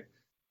for, right?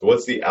 So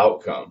what's the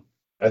outcome?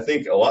 I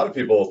think a lot of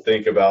people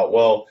think about,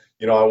 well,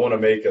 I want to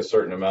make a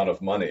certain amount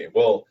of money.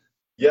 Well,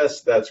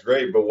 yes, that's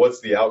great, but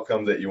what's the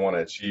outcome that you want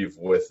to achieve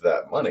with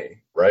that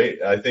money,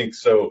 right? I think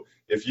so.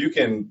 If you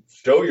can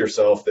show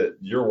yourself that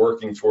you're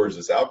working towards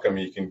this outcome,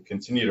 you can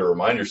continue to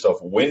remind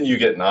yourself when you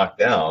get knocked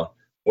down,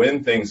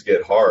 when things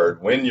get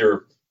hard, when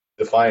your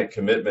defiant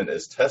commitment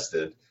is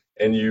tested,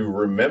 and you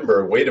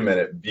remember, wait a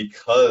minute,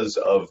 because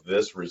of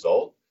this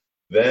result,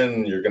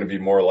 then you're going to be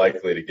more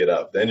likely to get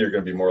up. Then you're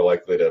going to be more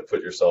likely to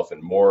put yourself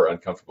in more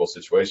uncomfortable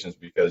situations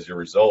because your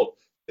result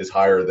is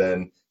higher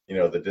than,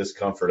 the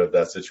discomfort of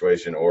that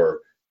situation or,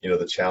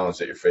 the challenge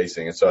that you're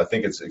facing. And so I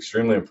think it's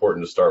extremely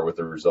important to start with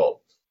the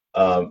result.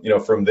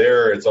 From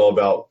there, it's all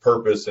about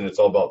purpose and it's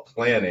all about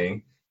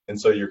planning. And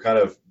so you're kind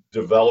of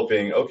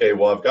developing, okay,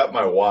 well, I've got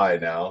my why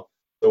now.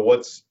 So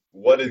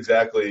what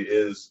exactly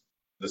is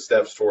the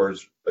steps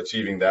towards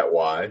achieving that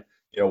why?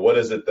 What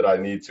is it that I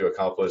need to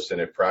accomplish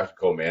in a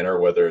practical manner,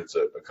 whether it's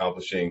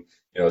accomplishing,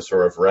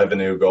 sort of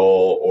revenue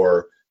goal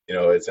or,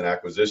 it's an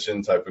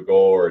acquisition type of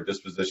goal or a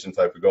disposition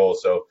type of goal.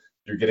 So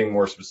you're getting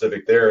more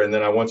specific there. And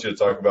then I want you to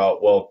talk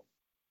about, well,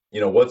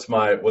 what's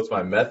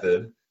my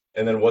method?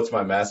 And then what's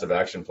my massive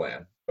action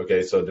plan?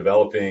 Okay, so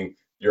developing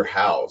your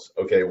house.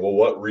 Okay, well,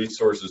 what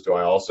resources do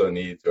I also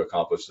need to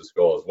accomplish this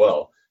goal as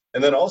well?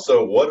 And then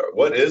also,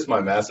 what is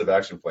my massive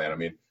action plan? I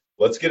mean,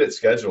 let's get it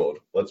scheduled.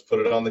 Let's put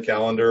it on the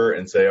calendar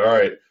and say, all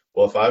right,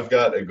 well, if I've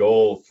got a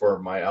goal for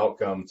my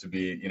outcome to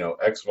be,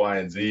 X, Y,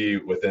 and Z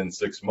within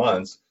 6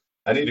 months,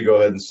 I need to go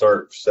ahead and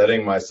start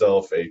setting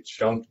myself a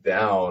chunk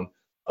down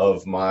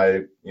of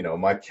my,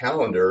 my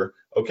calendar.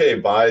 Okay,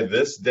 by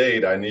this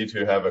date, I need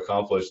to have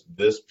accomplished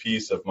this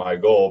piece of my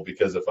goal,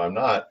 because if I'm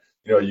not,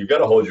 you've got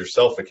to hold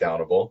yourself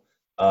accountable.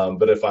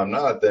 But if I'm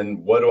not,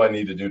 then what do I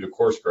need to do to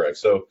course correct?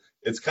 So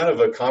it's kind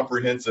of a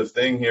comprehensive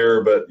thing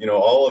here, but,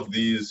 all of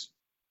these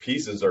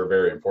pieces are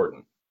very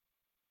important.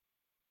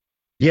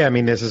 Yeah, I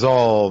mean, this is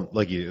all,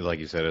 like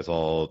you said, it's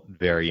all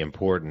very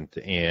important.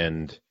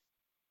 And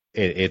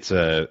it's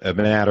a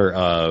matter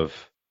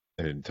of,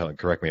 and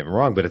correct me if I'm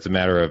wrong, but it's a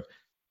matter of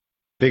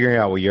figuring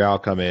out what your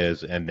outcome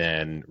is and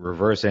then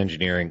reverse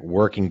engineering,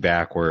 working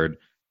backward,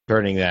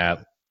 turning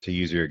that, to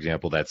use your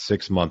example, that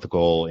 6-month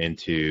goal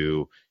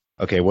into,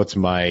 okay, what's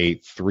my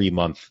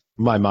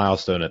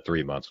milestone at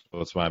 3 months?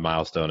 What's my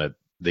milestone at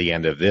the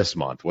end of this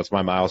month? What's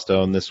my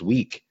milestone this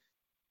week?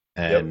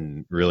 Yep.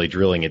 and really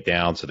drilling it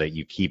down so that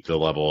you keep the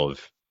level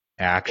of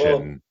Well,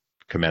 action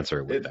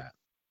commensurate with it that.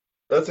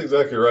 that's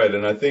exactly right.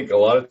 And I think a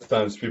lot of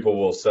times people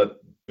will set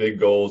big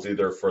goals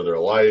either for their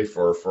life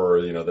or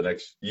for, the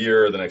next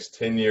year, the next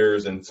 10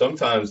 years. And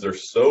sometimes they're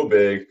so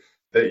big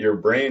that your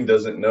brain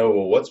doesn't know,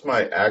 well, what's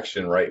my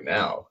action right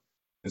now?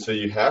 And so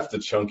you have to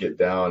chunk it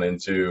down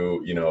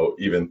into,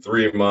 even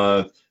 3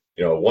 month,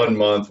 1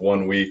 month,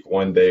 1 week,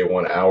 1 day,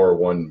 1 hour,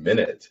 1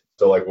 minute.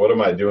 So like, what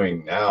am I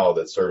doing now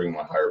that's serving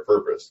my higher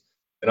purpose?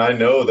 And I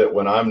know that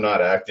when I'm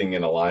not acting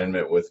in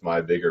alignment with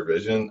my bigger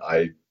vision,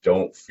 I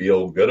don't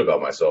feel good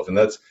about myself. And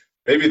that's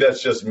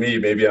just me.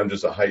 Maybe I'm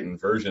just a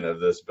heightened version of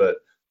this, but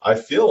I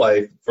feel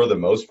like for the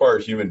most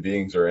part, human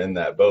beings are in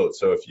that boat.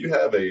 So if you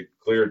have a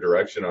clear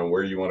direction on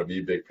where you want to be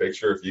big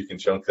picture, if you can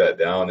chunk that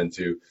down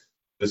into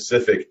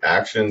specific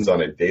actions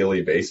on a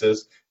daily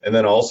basis, and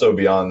then also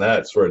beyond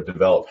that, sort of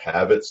develop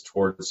habits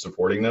towards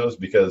supporting those,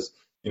 because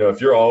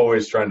if you're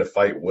always trying to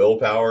fight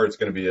willpower, it's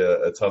going to be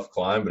a tough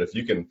climb. But if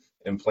you can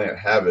implant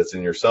habits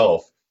in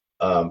yourself,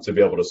 to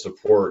be able to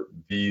support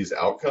these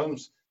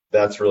outcomes,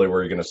 that's really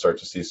where you're going to start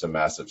to see some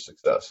massive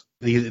success.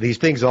 These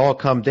things all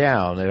come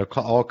down, and it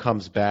all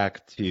comes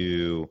back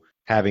to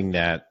having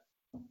that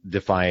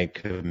defiant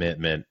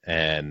commitment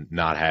and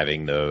not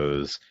having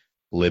those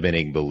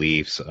limiting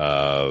beliefs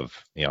of,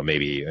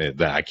 maybe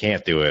that I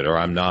can't do it, or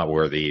I'm not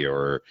worthy,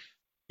 or,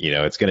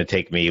 it's going to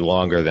take me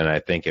longer than I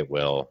think it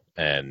will.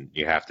 And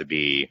you have to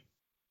be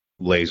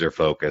laser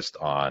focused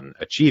on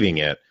achieving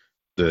it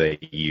so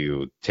that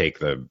you take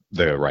the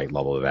right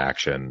level of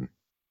action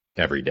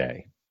every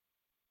day.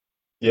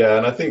 Yeah,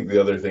 and I think the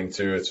other thing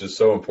too, it's just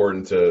so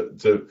important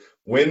to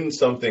when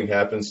something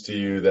happens to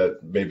you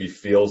that maybe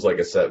feels like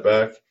a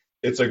setback,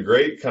 it's a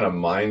great kind of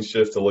mind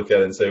shift to look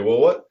at it and say,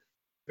 well,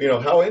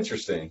 how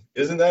interesting.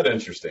 Isn't that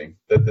interesting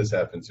that this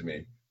happened to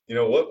me?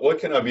 What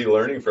can I be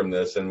learning from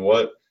this, and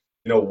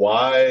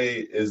why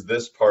is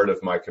this part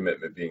of my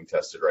commitment being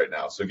tested right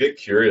now? So get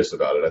curious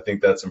about it. I think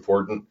that's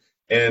important,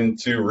 and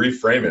to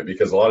reframe it,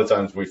 because a lot of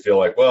times we feel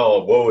like,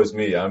 well, woe is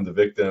me, I'm the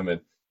victim, and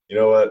you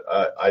know what,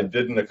 I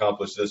didn't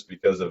accomplish this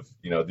because of,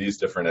 these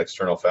different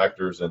external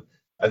factors. And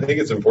I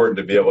think it's important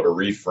to be able to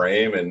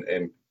reframe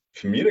and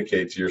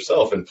communicate to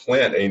yourself and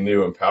plant a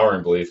new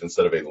empowering belief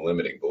instead of a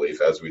limiting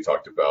belief, as we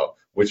talked about,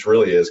 which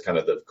really is kind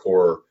of the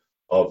core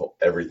of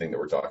everything that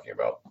we're talking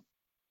about.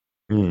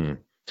 Hmm.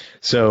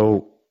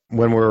 So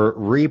when we're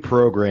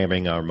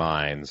reprogramming our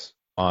minds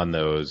on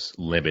those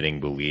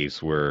limiting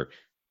beliefs, we're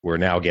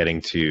now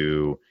getting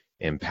to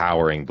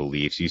empowering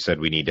beliefs. You said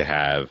we need to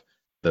have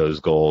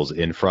those goals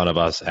in front of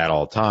us at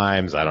all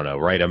times. I don't know,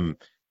 write them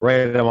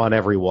on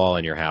every wall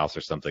in your house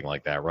or something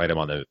like that. Write them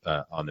on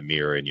the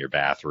mirror in your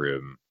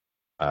bathroom,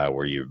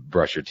 where you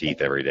brush your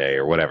teeth every day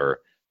or whatever.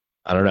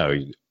 I don't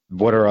know.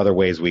 What are other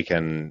ways we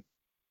can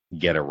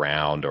get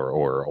around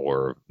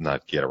or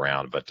not get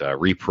around, but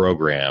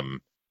reprogram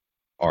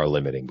our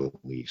limiting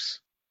beliefs?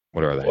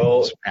 What are they?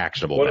 Well,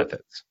 Actionable one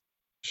methods.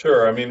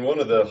 Sure. I mean, one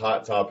of the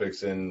hot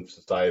topics in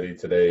society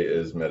today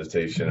is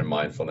meditation and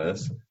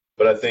mindfulness.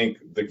 But I think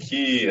the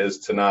key is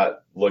to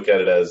not look at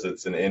it as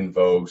it's an in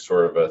vogue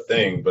sort of a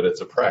thing, but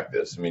it's a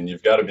practice. I mean,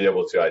 you've got to be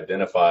able to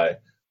identify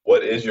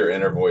what is your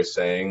inner voice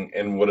saying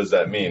and what does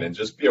that mean, and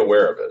just be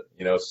aware of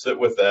it. Sit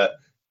with that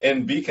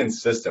and be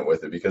consistent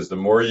with it, because the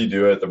more you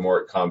do it, the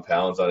more it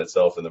compounds on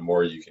itself, and the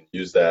more you can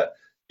use that,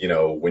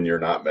 when you're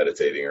not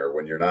meditating or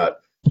when you're not,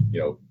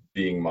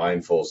 being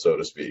mindful, so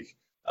to speak.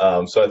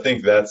 So I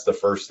think that's the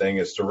first thing,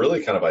 is to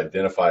really kind of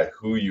identify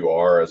who you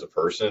are as a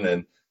person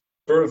and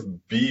sort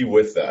of be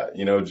with that,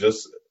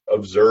 just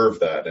observe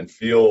that and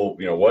feel,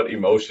 what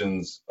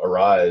emotions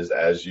arise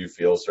as you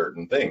feel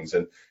certain things.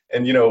 And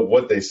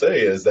what they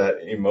say is that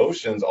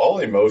all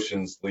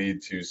emotions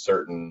lead to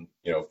certain,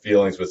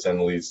 feelings, which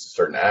then leads to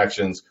certain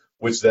actions,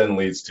 which then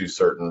leads to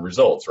certain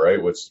results,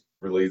 right? Which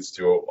leads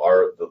to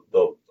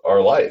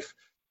our life.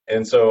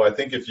 And so I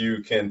think if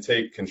you can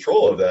take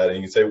control of that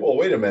and you say, well,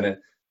 wait a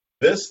minute,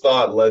 this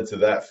thought led to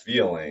that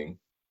feeling,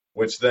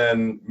 which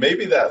then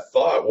maybe that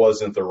thought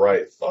wasn't the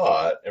right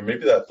thought, and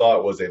maybe that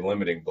thought was a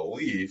limiting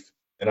belief,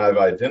 and I've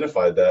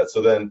identified that.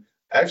 So then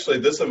actually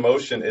this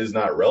emotion is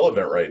not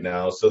relevant right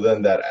now. So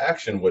then that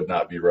action would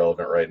not be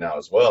relevant right now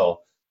as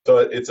well. So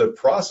it's a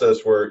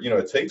process where,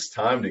 it takes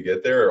time to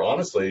get there.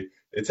 Honestly,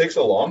 it takes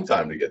a long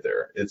time to get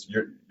there.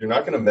 You're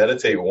not going to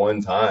meditate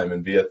one time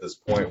and be at this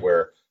point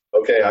where,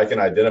 okay, I can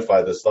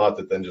identify this thought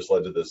that then just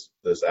led to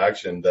this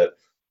action that,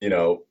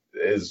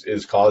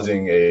 is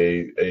causing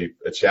a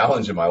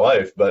challenge in my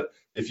life. But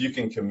if you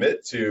can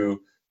commit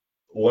to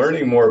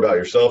learning more about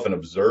yourself and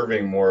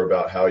observing more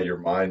about how your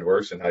mind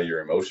works and how your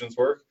emotions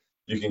work,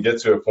 you can get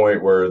to a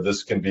point where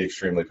this can be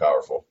extremely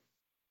powerful.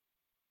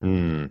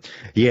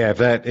 Yeah,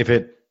 if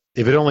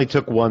it only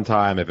took one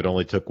time, if it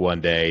only took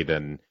one day,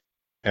 then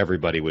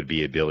everybody would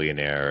be a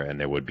billionaire and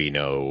there would be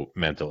no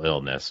mental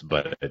illness.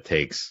 But it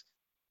takes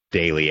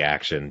daily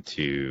action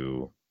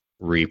to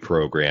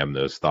reprogram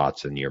those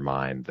thoughts in your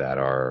mind that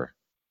are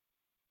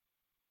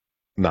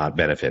not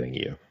benefiting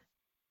you.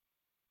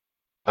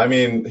 I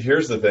mean,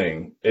 here's the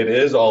thing. It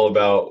is all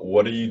about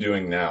what are you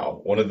doing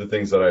now? One of the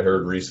things that I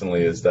heard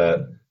recently is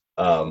that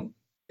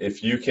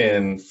if you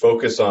can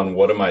focus on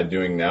what am I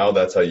doing now,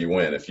 that's how you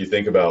win. If you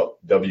think about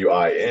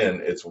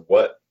WIN, it's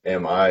what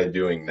am I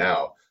doing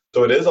now?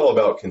 So it is all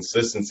about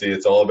consistency.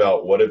 It's all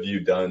about what have you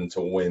done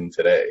to win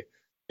today?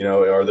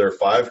 Are there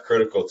five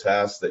critical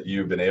tasks that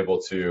you've been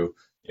able to,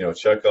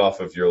 check off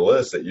of your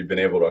list that you've been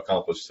able to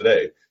accomplish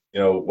today?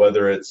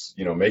 Whether it's,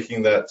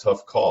 making that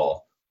tough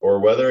call or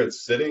whether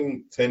it's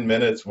sitting 10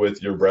 minutes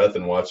with your breath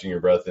and watching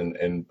your breath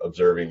and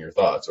observing your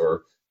thoughts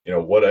or,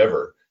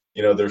 whatever.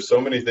 There's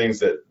so many things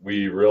that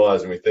we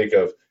realize and we think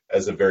of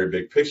as a very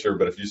big picture.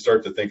 But if you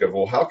start to think of,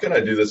 well, how can I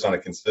do this on a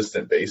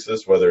consistent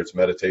basis, whether it's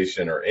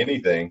meditation or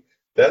anything,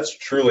 that's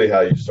truly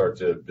how you start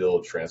to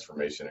build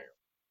transformation.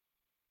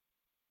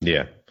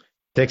 Yeah.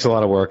 Takes a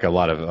lot of work, a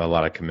lot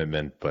of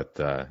commitment, but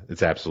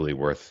it's absolutely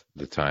worth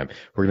the time.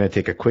 We're going to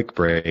take a quick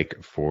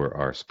break for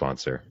our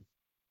sponsor.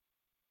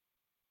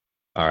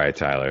 All right,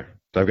 Tyler.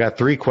 So I've got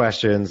three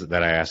questions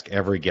that I ask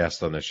every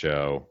guest on the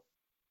show.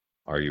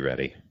 Are you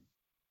ready?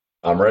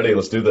 I'm ready.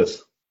 Let's do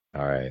this.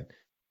 All right.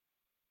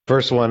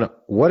 First one,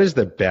 what is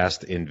the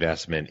best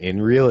investment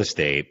in real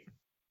estate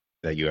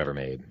that you ever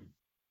made?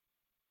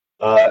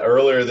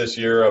 Earlier this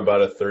year,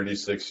 about a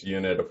 36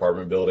 unit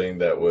apartment building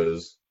that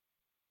was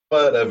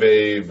but of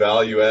a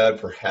value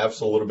add, perhaps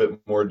a little bit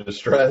more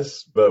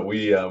distress, but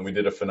we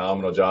did a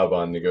phenomenal job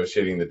on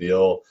negotiating the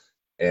deal,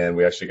 and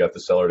we actually got the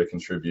seller to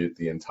contribute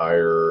the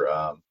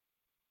entire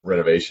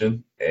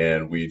renovation,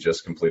 and we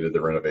just completed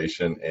the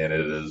renovation, and it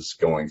is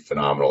going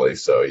phenomenally.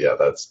 So yeah,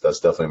 that's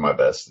definitely my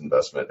best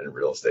investment in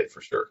real estate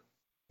for sure.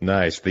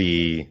 Nice.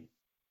 The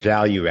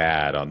value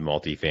add on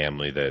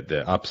multifamily,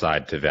 the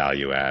upside to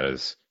value add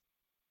is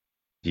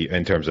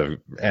in terms of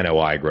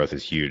NOI growth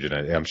is huge, and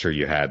I'm sure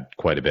you had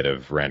quite a bit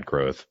of rent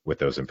growth with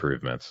those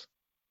improvements.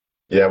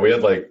 Yeah, we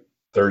had like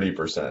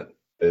 30%.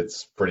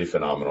 It's pretty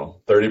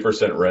phenomenal.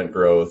 30% rent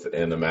growth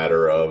in a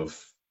matter of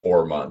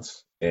 4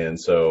 months. And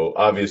so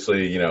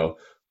obviously,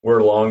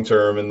 we're long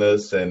term in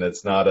this, and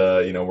it's not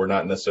we're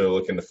not necessarily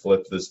looking to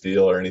flip this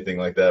deal or anything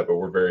like that, but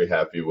we're very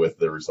happy with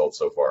the results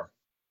so far.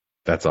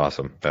 That's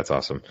awesome. That's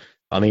awesome.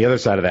 On the other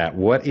side of that,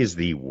 what is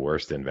the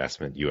worst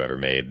investment you ever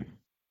made?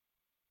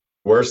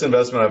 Worst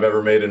investment I've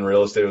ever made in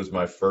real estate was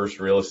my first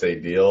real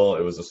estate deal.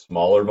 It was a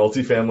smaller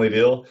multifamily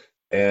deal.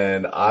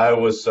 And I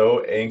was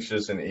so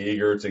anxious and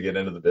eager to get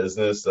into the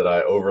business that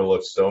I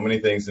overlooked so many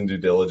things in due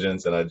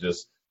diligence. And I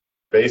just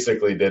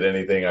basically did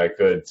anything I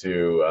could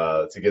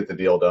to get the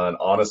deal done.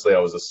 Honestly, I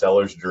was a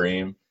seller's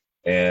dream,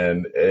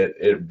 and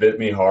it bit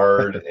me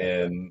hard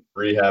in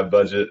rehab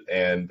budget.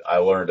 And I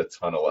learned a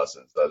ton of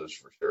lessons. That is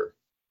for sure.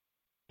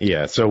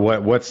 Yeah. So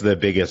what's the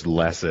biggest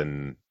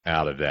lesson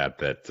out of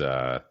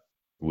that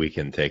we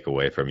can take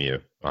away from you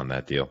on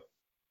that deal?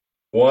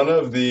 One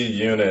of the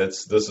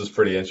units, this is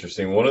pretty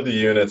interesting. One of the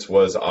units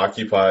was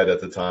occupied at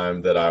the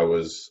time that I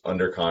was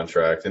under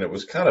contract, and it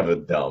was kind of a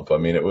dump. I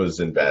mean, it was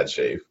in bad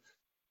shape.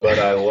 But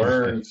I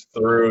learned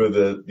through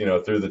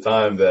the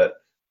time that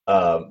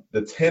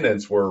the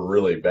tenants were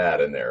really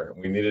bad in there.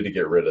 We needed to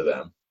get rid of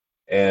them.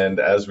 And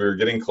as we were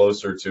getting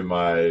closer to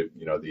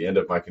the end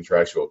of my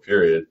contractual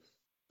period,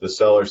 the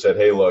seller said,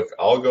 "Hey, look,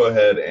 I'll go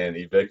ahead and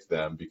evict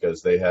them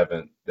because they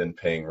haven't been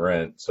paying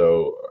rent.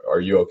 So are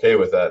you okay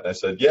with that?" And I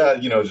said, "Yeah,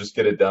 just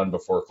get it done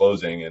before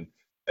closing." And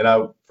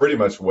I pretty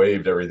much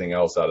waived everything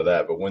else out of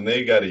that. But when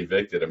they got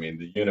evicted, I mean,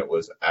 the unit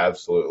was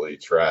absolutely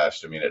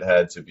trashed. I mean, it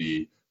had to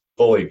be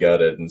fully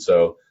gutted. And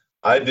so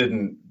I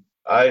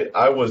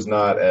was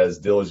not as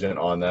diligent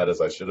on that as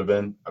I should have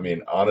been. I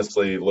mean,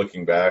 honestly,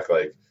 looking back,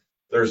 like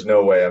there's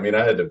no way. I mean,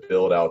 I had to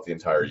build out the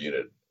entire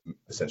unit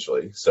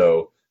essentially.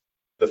 So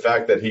the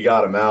fact that he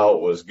got him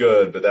out was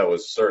good, but that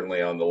was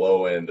certainly on the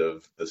low end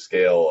of the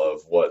scale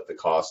of what the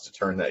cost to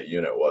turn that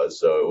unit was.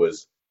 So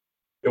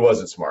it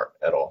wasn't smart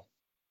at all.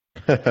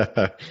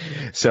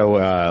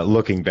 So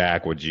looking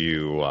back, would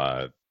you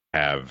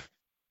have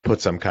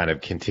put some kind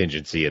of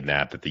contingency in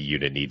that the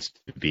unit needs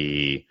to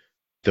be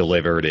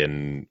delivered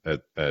in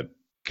a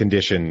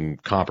condition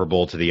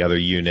comparable to the other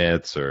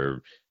units,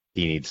 or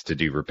he needs to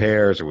do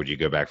repairs, or would you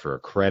go back for a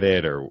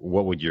credit, or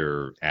what would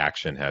your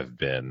action have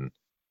been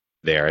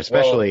there?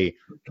 Especially,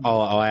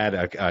 I'll add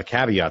a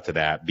caveat to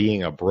that,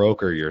 being a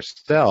broker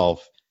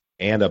yourself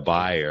and a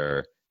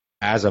buyer.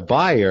 As a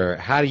buyer,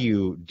 how do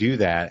you do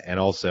that and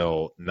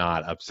also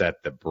not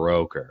upset the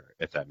broker,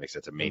 if that makes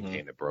sense, to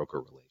maintain the broker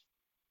relationship?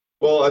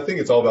 Well, I think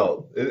it's all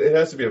about, it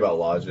has to be about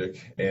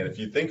logic. And if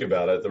you think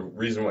about it, the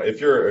reason why, if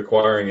you're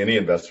acquiring any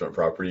investment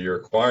property, you're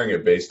acquiring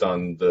it based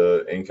on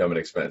the income and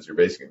expense.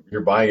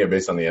 You're buying it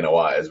based on the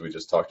NOI, as we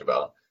just talked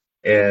about.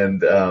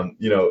 And,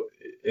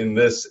 in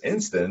this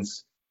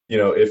instance,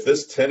 if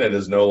this tenant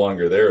is no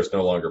longer there, it's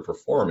no longer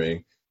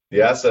performing,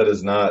 the asset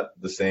is not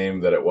the same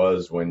that it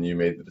was when you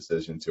made the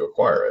decision to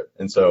acquire it.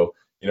 And so,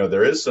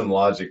 there is some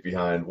logic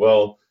behind,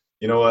 well,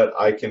 you know what,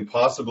 I can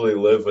possibly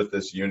live with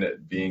this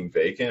unit being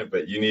vacant,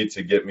 but you need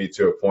to get me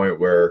to a point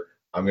where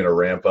I'm going to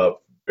ramp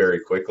up very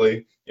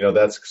quickly.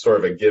 That's sort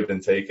of a give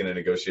and take in a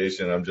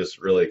negotiation. I'm just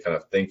really kind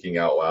of thinking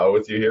out loud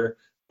with you here.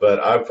 But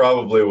I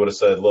probably would have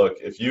said, look,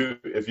 if you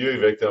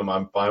evict them,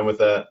 I'm fine with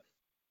that,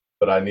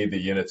 but I need the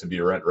unit to be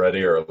rent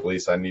ready, or at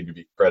least I need to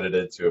be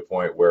credited to a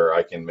point where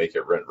I can make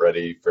it rent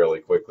ready fairly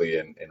quickly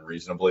and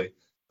reasonably.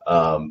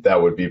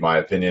 That would be my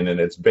opinion, and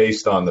it's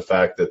based on the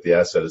fact that the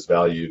asset is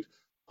valued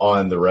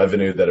on the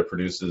revenue that it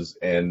produces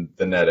and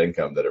the net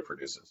income that it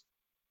produces.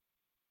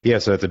 Yeah,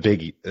 so that's a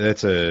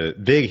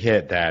big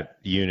hit, that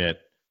unit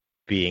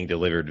being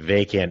delivered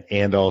vacant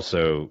and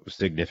also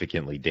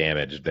significantly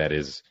damaged. That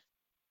is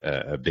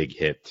a big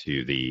hit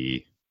to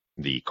the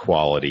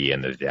quality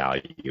and the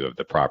value of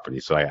the property.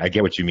 So I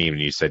get what you mean when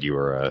you said you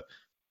were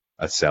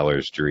a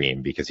seller's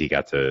dream, because he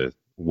got to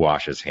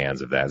wash his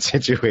hands of that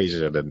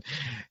situation and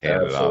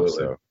hand it off.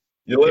 So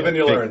you live and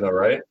you learn, though,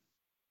 right?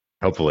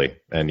 Hopefully.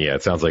 And yeah,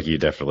 it sounds like you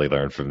definitely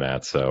learned from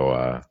that.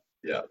 So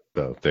yeah.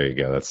 So there you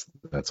go.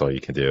 That's all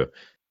you can do.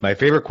 My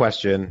favorite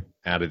question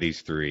out of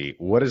these three: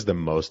 what is the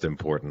most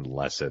important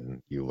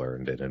lesson you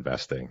learned in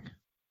investing?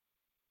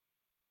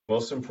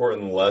 Most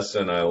important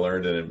lesson I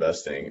learned in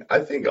investing, I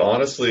think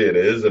honestly it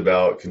is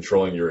about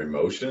controlling your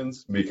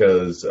emotions,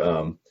 because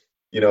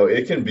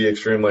it can be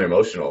extremely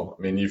emotional.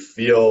 I mean, you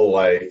feel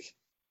like,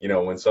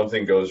 when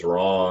something goes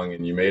wrong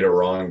and you made a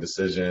wrong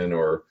decision,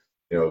 or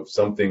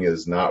something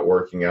is not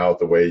working out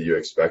the way you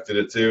expected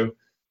it to,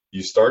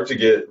 you start to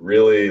get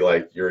really,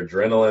 like, your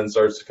adrenaline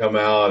starts to come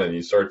out, and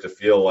you start to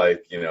feel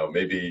like,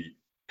 maybe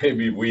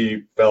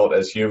we felt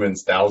as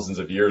humans thousands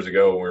of years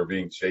ago when we were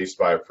being chased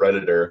by a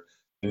predator.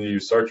 And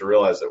you start to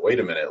realize that, wait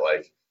a minute,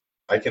 like,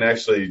 I can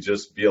actually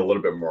just be a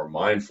little bit more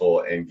mindful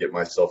and get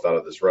myself out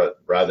of this rut,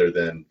 rather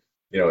than,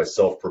 a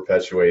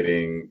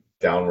self-perpetuating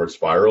downward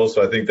spiral.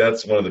 So I think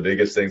that's one of the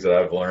biggest things that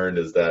I've learned,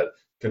 is that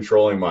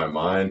controlling my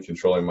mind,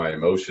 controlling my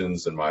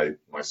emotions, and my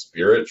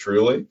spirit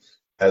truly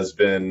has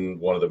been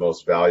one of the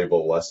most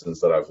valuable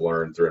lessons that I've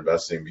learned through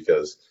investing,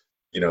 because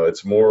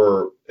it's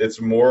more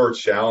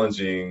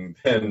challenging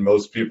than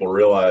most people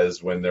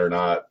realize when they're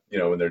not,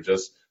 when they're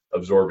just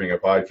absorbing a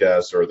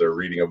podcast or they're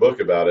reading a book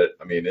about it.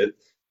 I mean,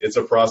 it's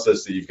a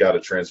process that you've got to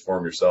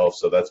transform yourself.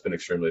 So that's been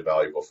extremely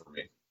valuable for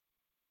me.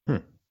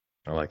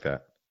 I like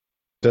that.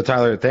 So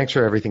Tyler, thanks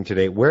for everything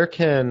today. Where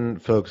can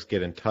folks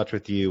get in touch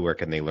with you? Where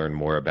can they learn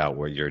more about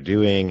what you're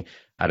doing?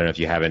 I don't know if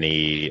you have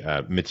any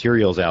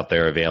materials out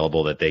there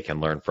available that they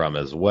can learn from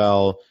as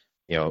well.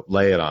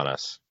 Lay it on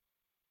us.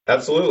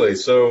 Absolutely.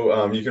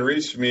 So you can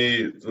reach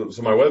me.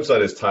 So my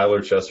website is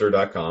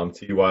tylerchesser.com,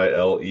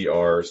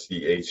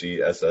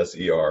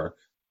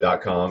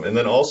 tylerchesser.com. And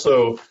then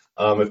also,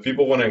 if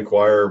people want to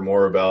inquire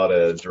more about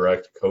a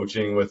direct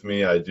coaching with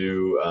me, I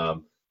do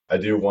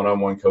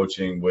one-on-one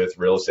coaching with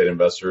real estate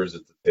investors.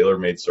 It's a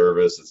tailor-made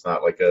service. It's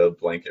not like a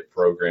blanket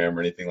program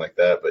or anything like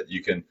that, but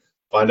you can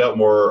find out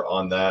more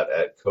on that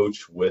at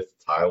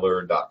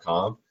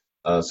coachwithtyler.com.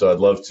 So I'd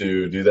love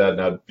to do that,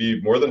 and I'd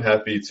be more than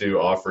happy to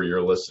offer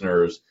your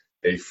listeners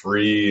a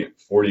free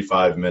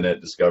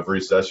 45-minute discovery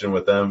session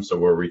with them, so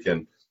where we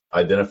can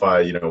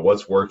identify,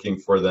 what's working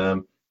for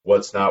them,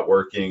 what's not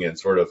working, and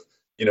sort of,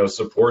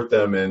 support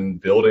them in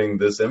building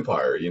this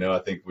empire. I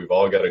think we've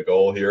all got a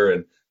goal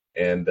here,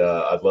 and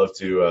I'd love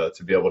to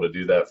be able to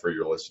do that for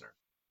your listener.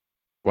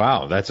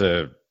 Wow, that's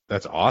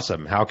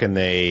awesome. How can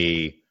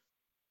they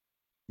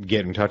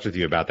get in touch with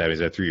you about that? Is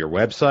that through your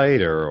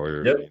website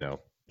or Yep.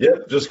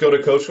 Yep. Just go to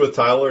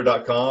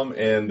coachwithtyler.com,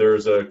 and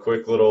there's a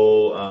quick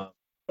little,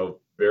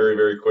 very,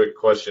 very quick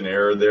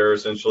questionnaire there,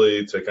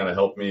 essentially, to kind of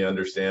help me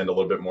understand a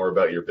little bit more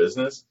about your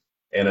business.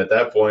 And at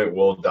that point,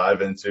 we'll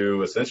dive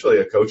into essentially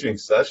a coaching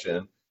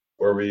session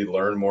where we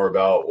learn more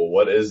about, well,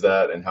 what is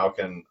that and how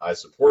can I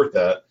support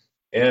that?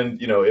 And,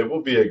 it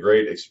will be a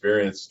great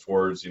experience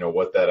towards,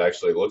 what that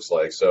actually looks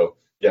like. So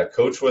yeah,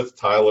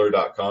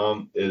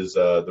 coachwithtyler.com is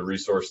the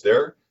resource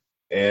there.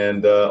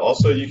 And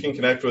also you can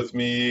connect with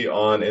me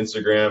on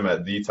Instagram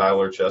at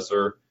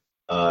 @TheTylerChesser,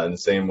 and the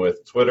same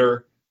with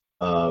Twitter.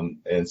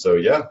 And so,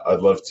 yeah, I'd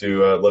love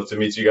to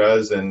meet you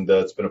guys. And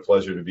it's been a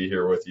pleasure to be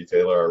here with you,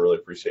 Taylor. I really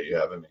appreciate you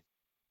having me.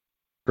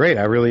 Great.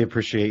 I really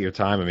appreciate your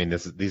time. I mean,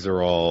 these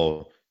are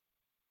all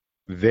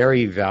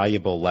very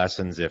valuable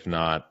lessons, if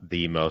not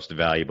the most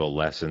valuable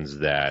lessons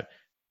that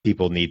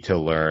people need to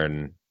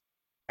learn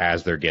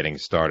as they're getting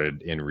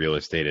started in real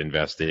estate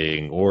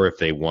investing, or if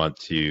they're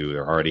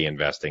already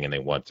investing and they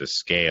want to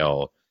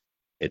scale.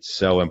 It's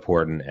so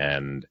important.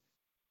 And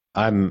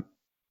I'm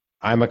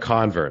a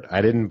convert.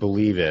 I didn't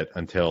believe it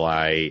until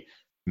I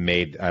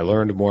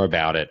learned more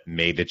about it,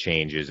 made the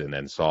changes, and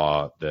then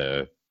saw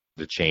the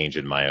change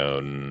in my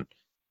own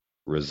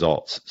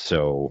results.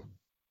 So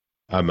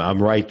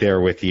I'm right there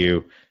with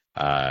you,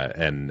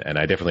 and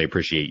I definitely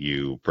appreciate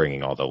you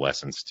bringing all the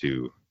lessons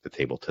to the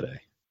table today.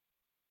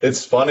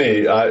 It's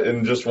funny,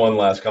 and just one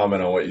last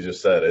comment on what you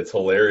just said. It's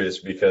hilarious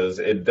because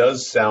it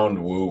does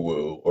sound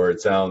woo-woo, or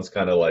it sounds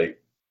kind of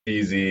like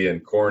easy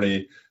and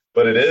corny,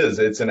 but it is.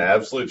 It's an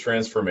absolute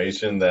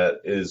transformation that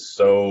is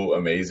so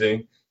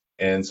amazing,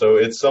 and so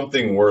it's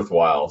something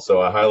worthwhile. So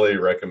I highly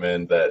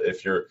recommend that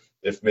if you're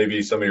if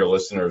maybe some of your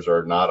listeners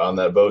are not on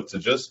that boat, to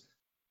just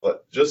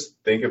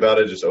think about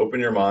it, just open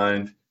your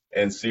mind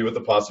and see what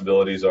the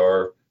possibilities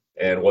are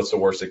and what's the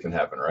worst that can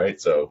happen,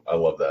 right? So I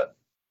love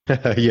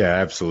that. Yeah,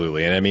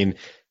 absolutely. And I mean,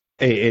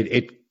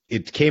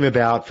 it came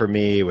about for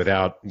me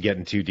without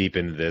getting too deep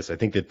into this. I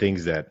think the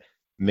things that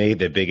made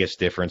the biggest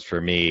difference for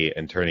me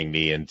and turning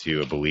me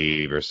into a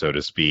believer, so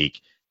to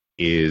speak,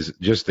 is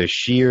just the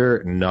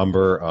sheer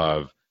number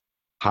of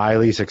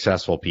highly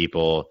successful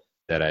people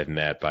that I've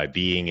met by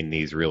being in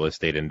these real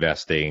estate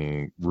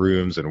investing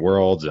rooms and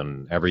worlds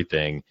and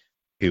everything,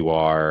 who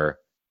are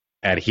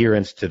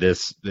adherents to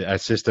this a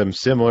system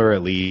similar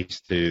at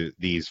least to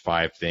these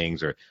five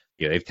things, or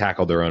they've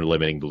tackled their own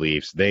limiting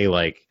beliefs. They,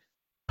 like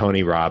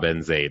Tony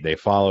Robbins, they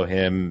follow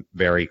him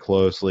very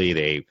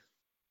closely.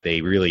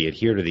 They really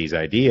adhere to these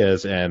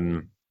ideas,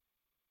 and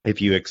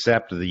if you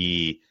accept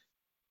the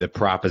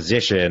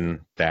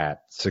proposition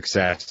that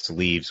success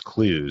leaves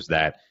clues,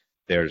 that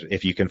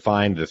if you can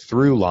find the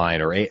through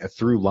line or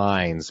through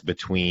lines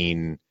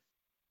between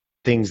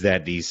things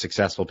that these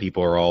successful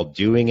people are all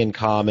doing in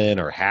common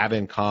or have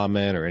in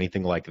common or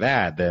anything like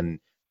that, then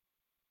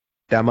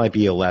that might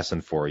be a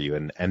lesson for you.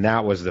 And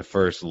that was the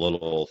first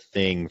little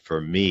thing for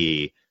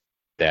me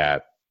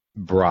that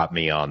brought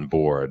me on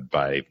board,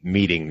 by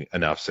meeting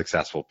enough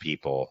successful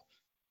people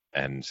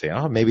and saying,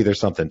 oh, maybe there's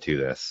something to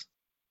this.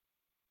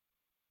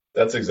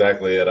 That's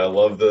exactly it. I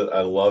love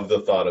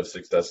the thought of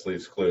success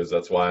leaves clues.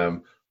 That's why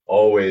I'm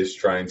always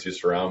trying to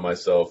surround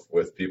myself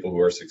with people who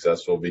are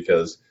successful,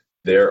 because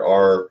there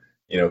are,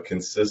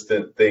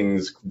 consistent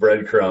things,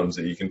 breadcrumbs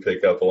that you can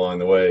pick up along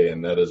the way.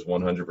 And that is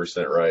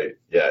 100% right.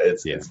 Yeah,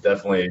 it's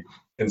definitely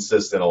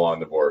consistent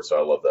along the board. So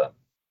I love that.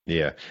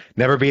 Yeah.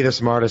 Never be the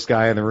smartest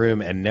guy in the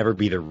room, and never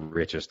be the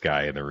richest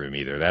guy in the room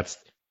either.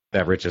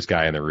 That richest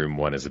guy in the room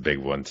one is a big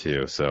one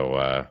too.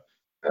 So,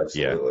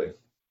 absolutely.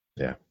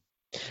 Yeah.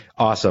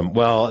 Awesome.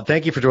 Well,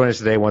 thank you for joining us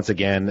today once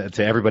again.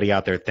 To everybody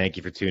out there, thank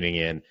you for tuning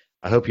in.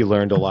 I hope you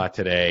learned a lot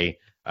today,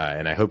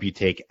 and I hope you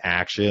take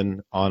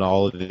action on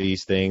all of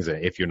these things.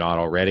 If you're not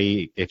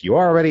already, if you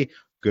are already,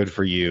 good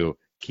for you.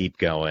 Keep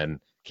going.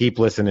 Keep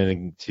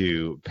listening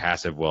to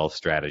Passive Wealth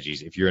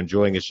Strategies. If you're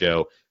enjoying the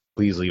show,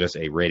 please leave us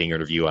a rating or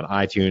review on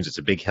iTunes. It's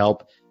a big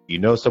help. You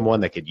know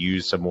someone that could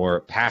use some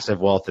more passive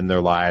wealth in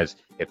their lives,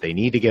 if they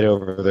need to get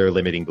over their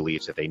limiting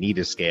beliefs, if they need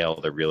to scale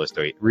their real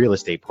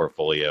estate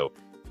portfolio,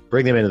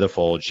 bring them into the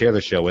fold, share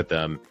the show with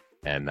them,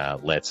 and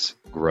let's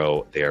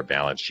grow their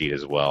balance sheet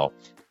as well.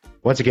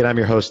 Once again, I'm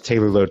your host,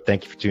 Taylor Load.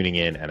 Thank you for tuning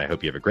in, and I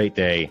hope you have a great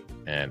day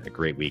and a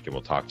great week, and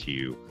we'll talk to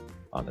you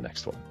on the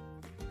next one.